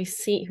people who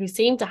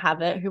seem to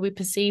have it, who we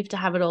perceive to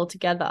have it all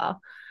together.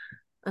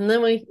 And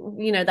then we,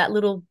 you know, that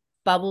little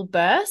bubble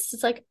bursts.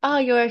 It's like, oh,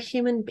 you're a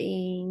human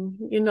being.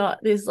 You're not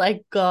this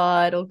like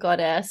god or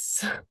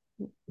goddess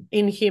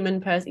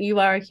inhuman person. You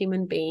are a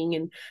human being.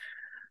 And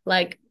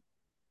like,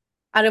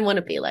 I don't want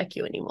to be like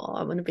you anymore.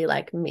 I want to be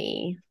like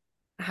me.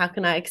 How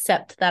can I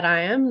accept that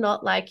I am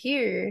not like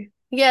you?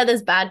 Yeah,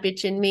 there's bad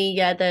bitch in me.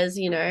 Yeah, there's,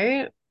 you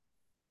know,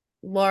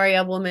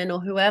 warrior woman or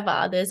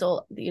whoever. There's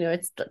all, you know,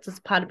 it's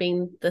just part of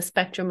being the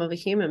spectrum of a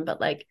human.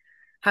 But like,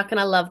 how can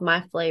I love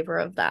my flavor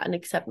of that and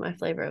accept my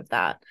flavor of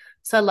that?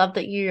 So I love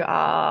that you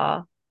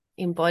are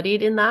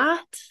embodied in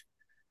that.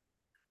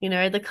 You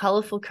know, the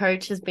colorful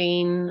coach has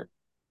been,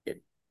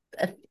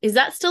 is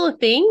that still a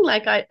thing?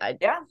 Like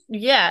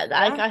yeah,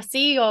 like I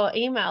see your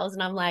emails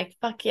and I'm like,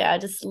 fuck yeah, I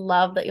just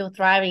love that you're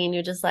thriving and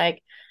you're just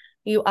like,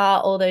 you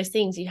are all those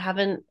things. You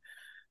haven't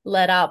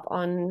let up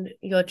on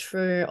your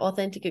true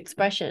authentic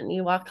expression.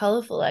 You are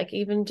colorful, like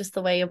even just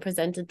the way you're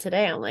presented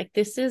today. I'm like,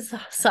 this is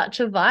such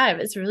a vibe.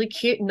 It's really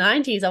cute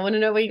 90s. I want to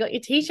know where you got your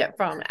t-shirt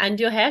from and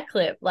your hair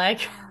clip. Like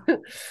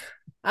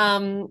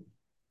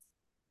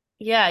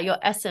yeah, your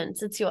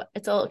essence. It's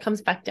all, it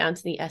comes back down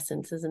to the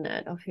essence, isn't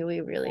it, of who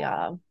we really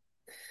are.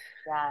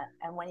 Yeah.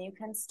 And when you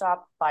can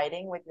stop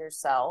fighting with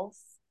yourself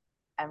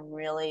and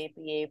really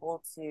be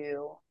able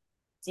to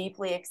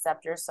deeply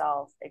accept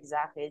yourself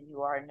exactly as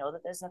you are and know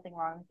that there's nothing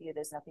wrong with you,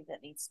 there's nothing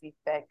that needs to be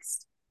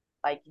fixed.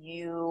 Like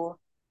you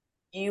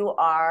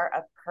are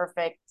a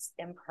perfect,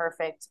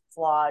 imperfect,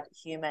 flawed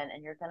human,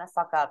 and you're gonna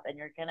fuck up and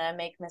you're gonna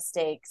make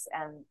mistakes.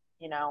 And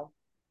you know,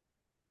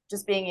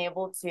 just being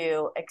able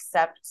to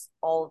accept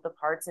all of the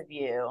parts of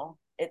you,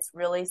 it's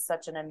really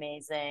such an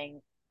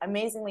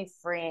amazingly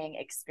freeing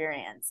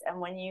experience. And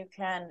when you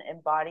can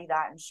embody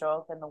that and show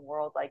up in the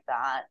world like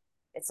that,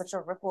 it's such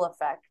a ripple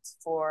effect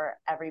for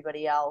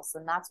everybody else.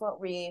 And that's what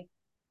we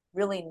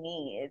really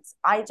need.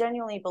 I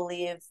genuinely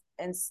believe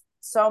in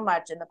so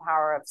much in the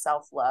power of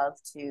self-love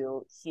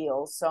to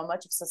heal so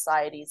much of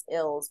society's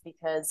ills,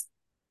 because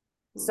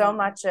so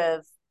much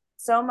of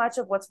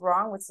what's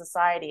wrong with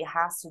society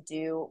has to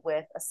do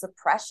with a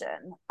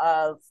suppression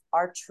of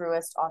our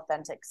truest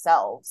authentic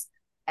selves,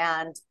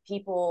 and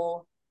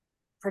people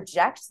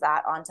project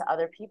that onto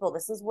other people.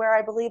 This is where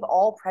I believe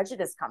all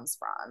prejudice comes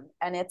from,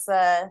 and it's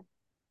a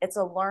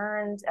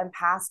learned and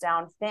passed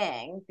down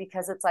thing,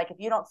 because it's like, if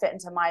you don't fit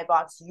into my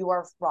box, you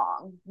are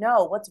wrong.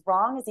 No, what's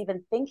wrong is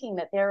even thinking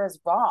that there is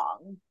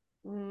wrong.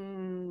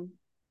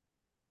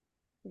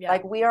 Yeah.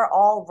 Like, we are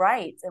all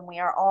right, and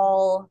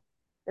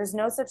there's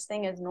no such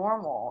thing as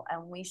normal,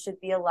 and we should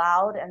be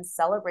allowed and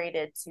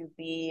celebrated to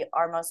be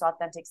our most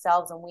authentic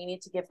selves. And we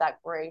need to give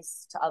that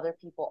grace to other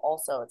people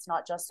also. It's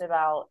not just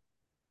about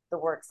the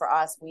work for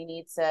us. We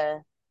need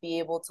to be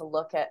able to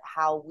look at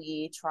how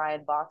we try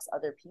and box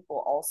other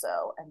people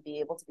also, and be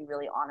able to be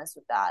really honest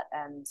with that,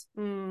 and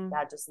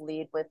yeah, just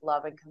lead with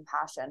love and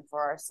compassion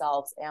for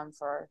ourselves and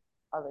for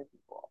other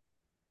people.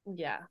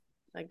 Yeah,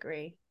 I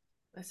agree.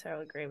 I so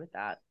agree with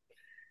that.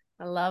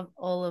 I love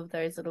all of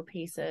those little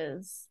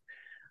pieces.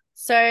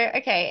 So,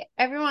 okay,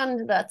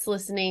 everyone that's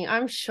listening,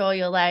 I'm sure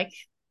you're like,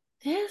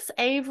 this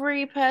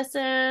Avery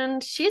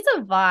person, she's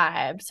a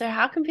vibe. So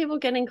how can people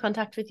get in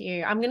contact with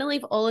you? I'm going to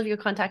leave all of your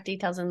contact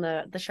details in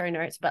the show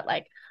notes, but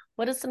like,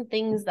 what are some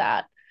things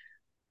that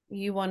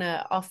you want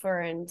to offer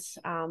and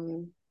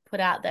put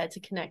out there to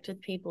connect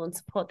with people and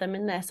support them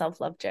in their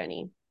self-love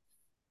journey?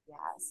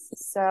 Yes.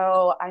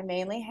 So I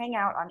mainly hang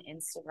out on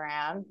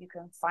Instagram. You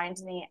can find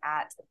me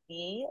at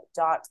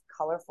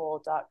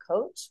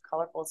the.colorful.coach.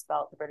 Colorful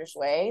spelled the British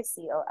way,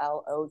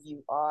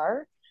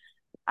 COLOUR.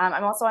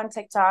 I'm also on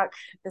TikTok,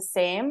 the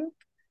same.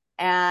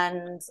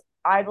 And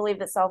I believe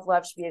that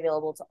self-love should be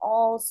available to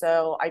all.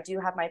 So I do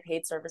have my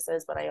paid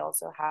services, but I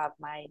also have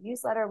my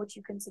newsletter, which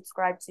you can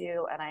subscribe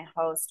to. And I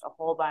host a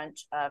whole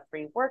bunch of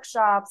free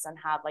workshops and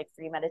have like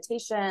free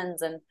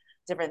meditations and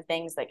different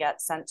things that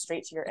get sent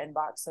straight to your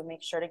inbox. So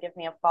make sure to give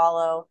me a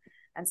follow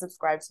and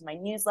subscribe to my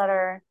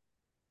newsletter.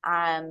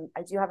 I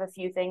do have a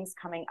few things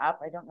coming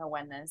up. I don't know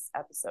when this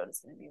episode is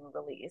going to be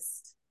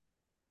released.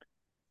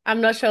 I'm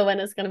not sure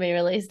when it's going to be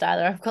released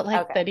either. I've got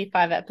like Okay.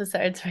 35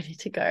 episodes ready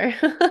to go.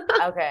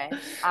 Okay.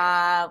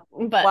 But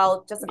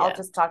well, yeah. I'll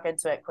just talk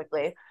into it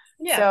quickly.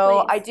 Yeah,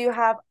 So please.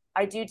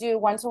 I do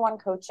one-to-one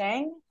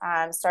coaching,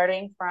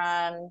 starting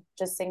from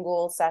just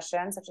single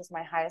sessions, such as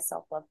my highest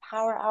self-love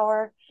power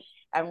hour.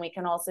 And we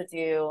can also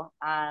do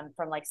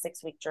from like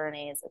 6-week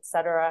journeys,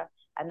 etc.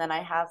 And then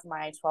I have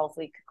my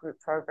 12-week group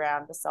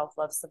program, the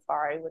Self-Love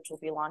Safari, which will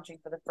be launching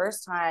for the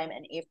first time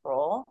in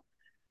April.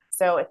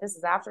 So if this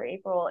is after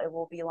April, it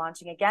will be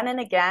launching again and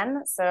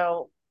again.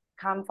 So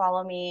come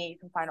follow me. You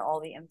can find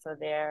all the info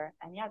there.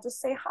 And yeah,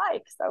 just say hi,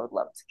 because I would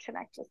love to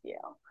connect with you.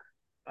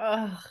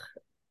 Oh,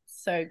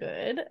 so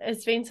good.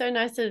 It's been so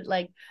nice to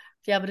like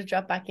be able to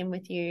drop back in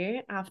with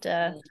you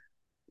after,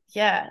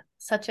 yeah,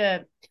 such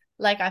a,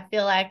 like, I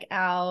feel like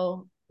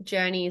our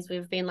journeys,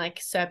 we've been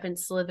like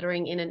serpents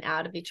slithering in and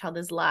out of each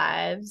other's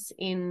lives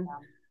in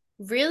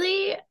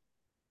really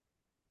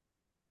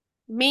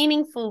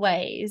meaningful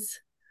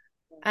ways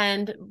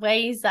and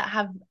ways that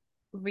have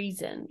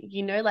reason,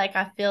 you know, like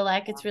I feel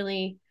like it's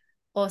really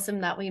awesome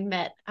that we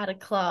met at a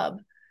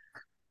club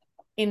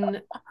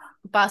in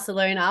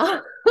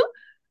Barcelona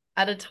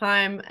at a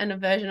time and a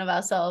version of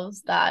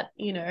ourselves that,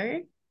 you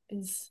know,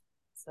 is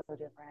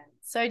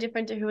so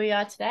different to who we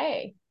are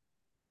today.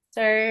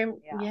 So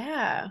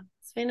yeah,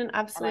 it's been an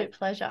absolute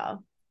pleasure.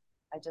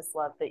 I just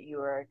love that you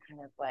were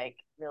kind of like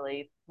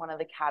really one of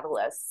the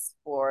catalysts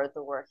for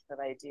the work that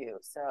I do.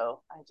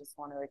 So I just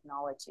want to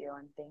acknowledge you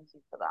and thank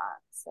you for that.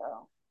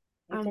 So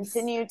you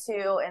continue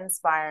to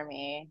inspire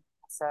me.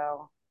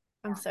 So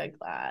I'm so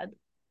glad.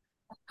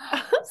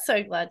 I'm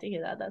so glad to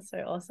hear that. That's so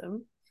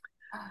awesome.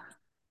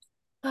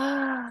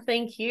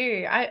 Thank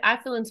you. I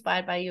feel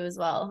inspired by you as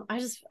well.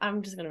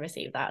 I'm just gonna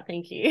receive that.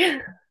 Thank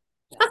you.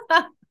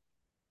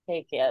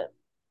 Take it.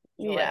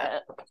 Enjoy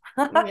it.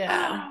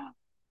 Yeah.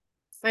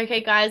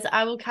 Okay, guys,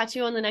 I will catch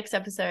you on the next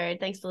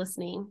episode. Thanks for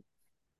listening.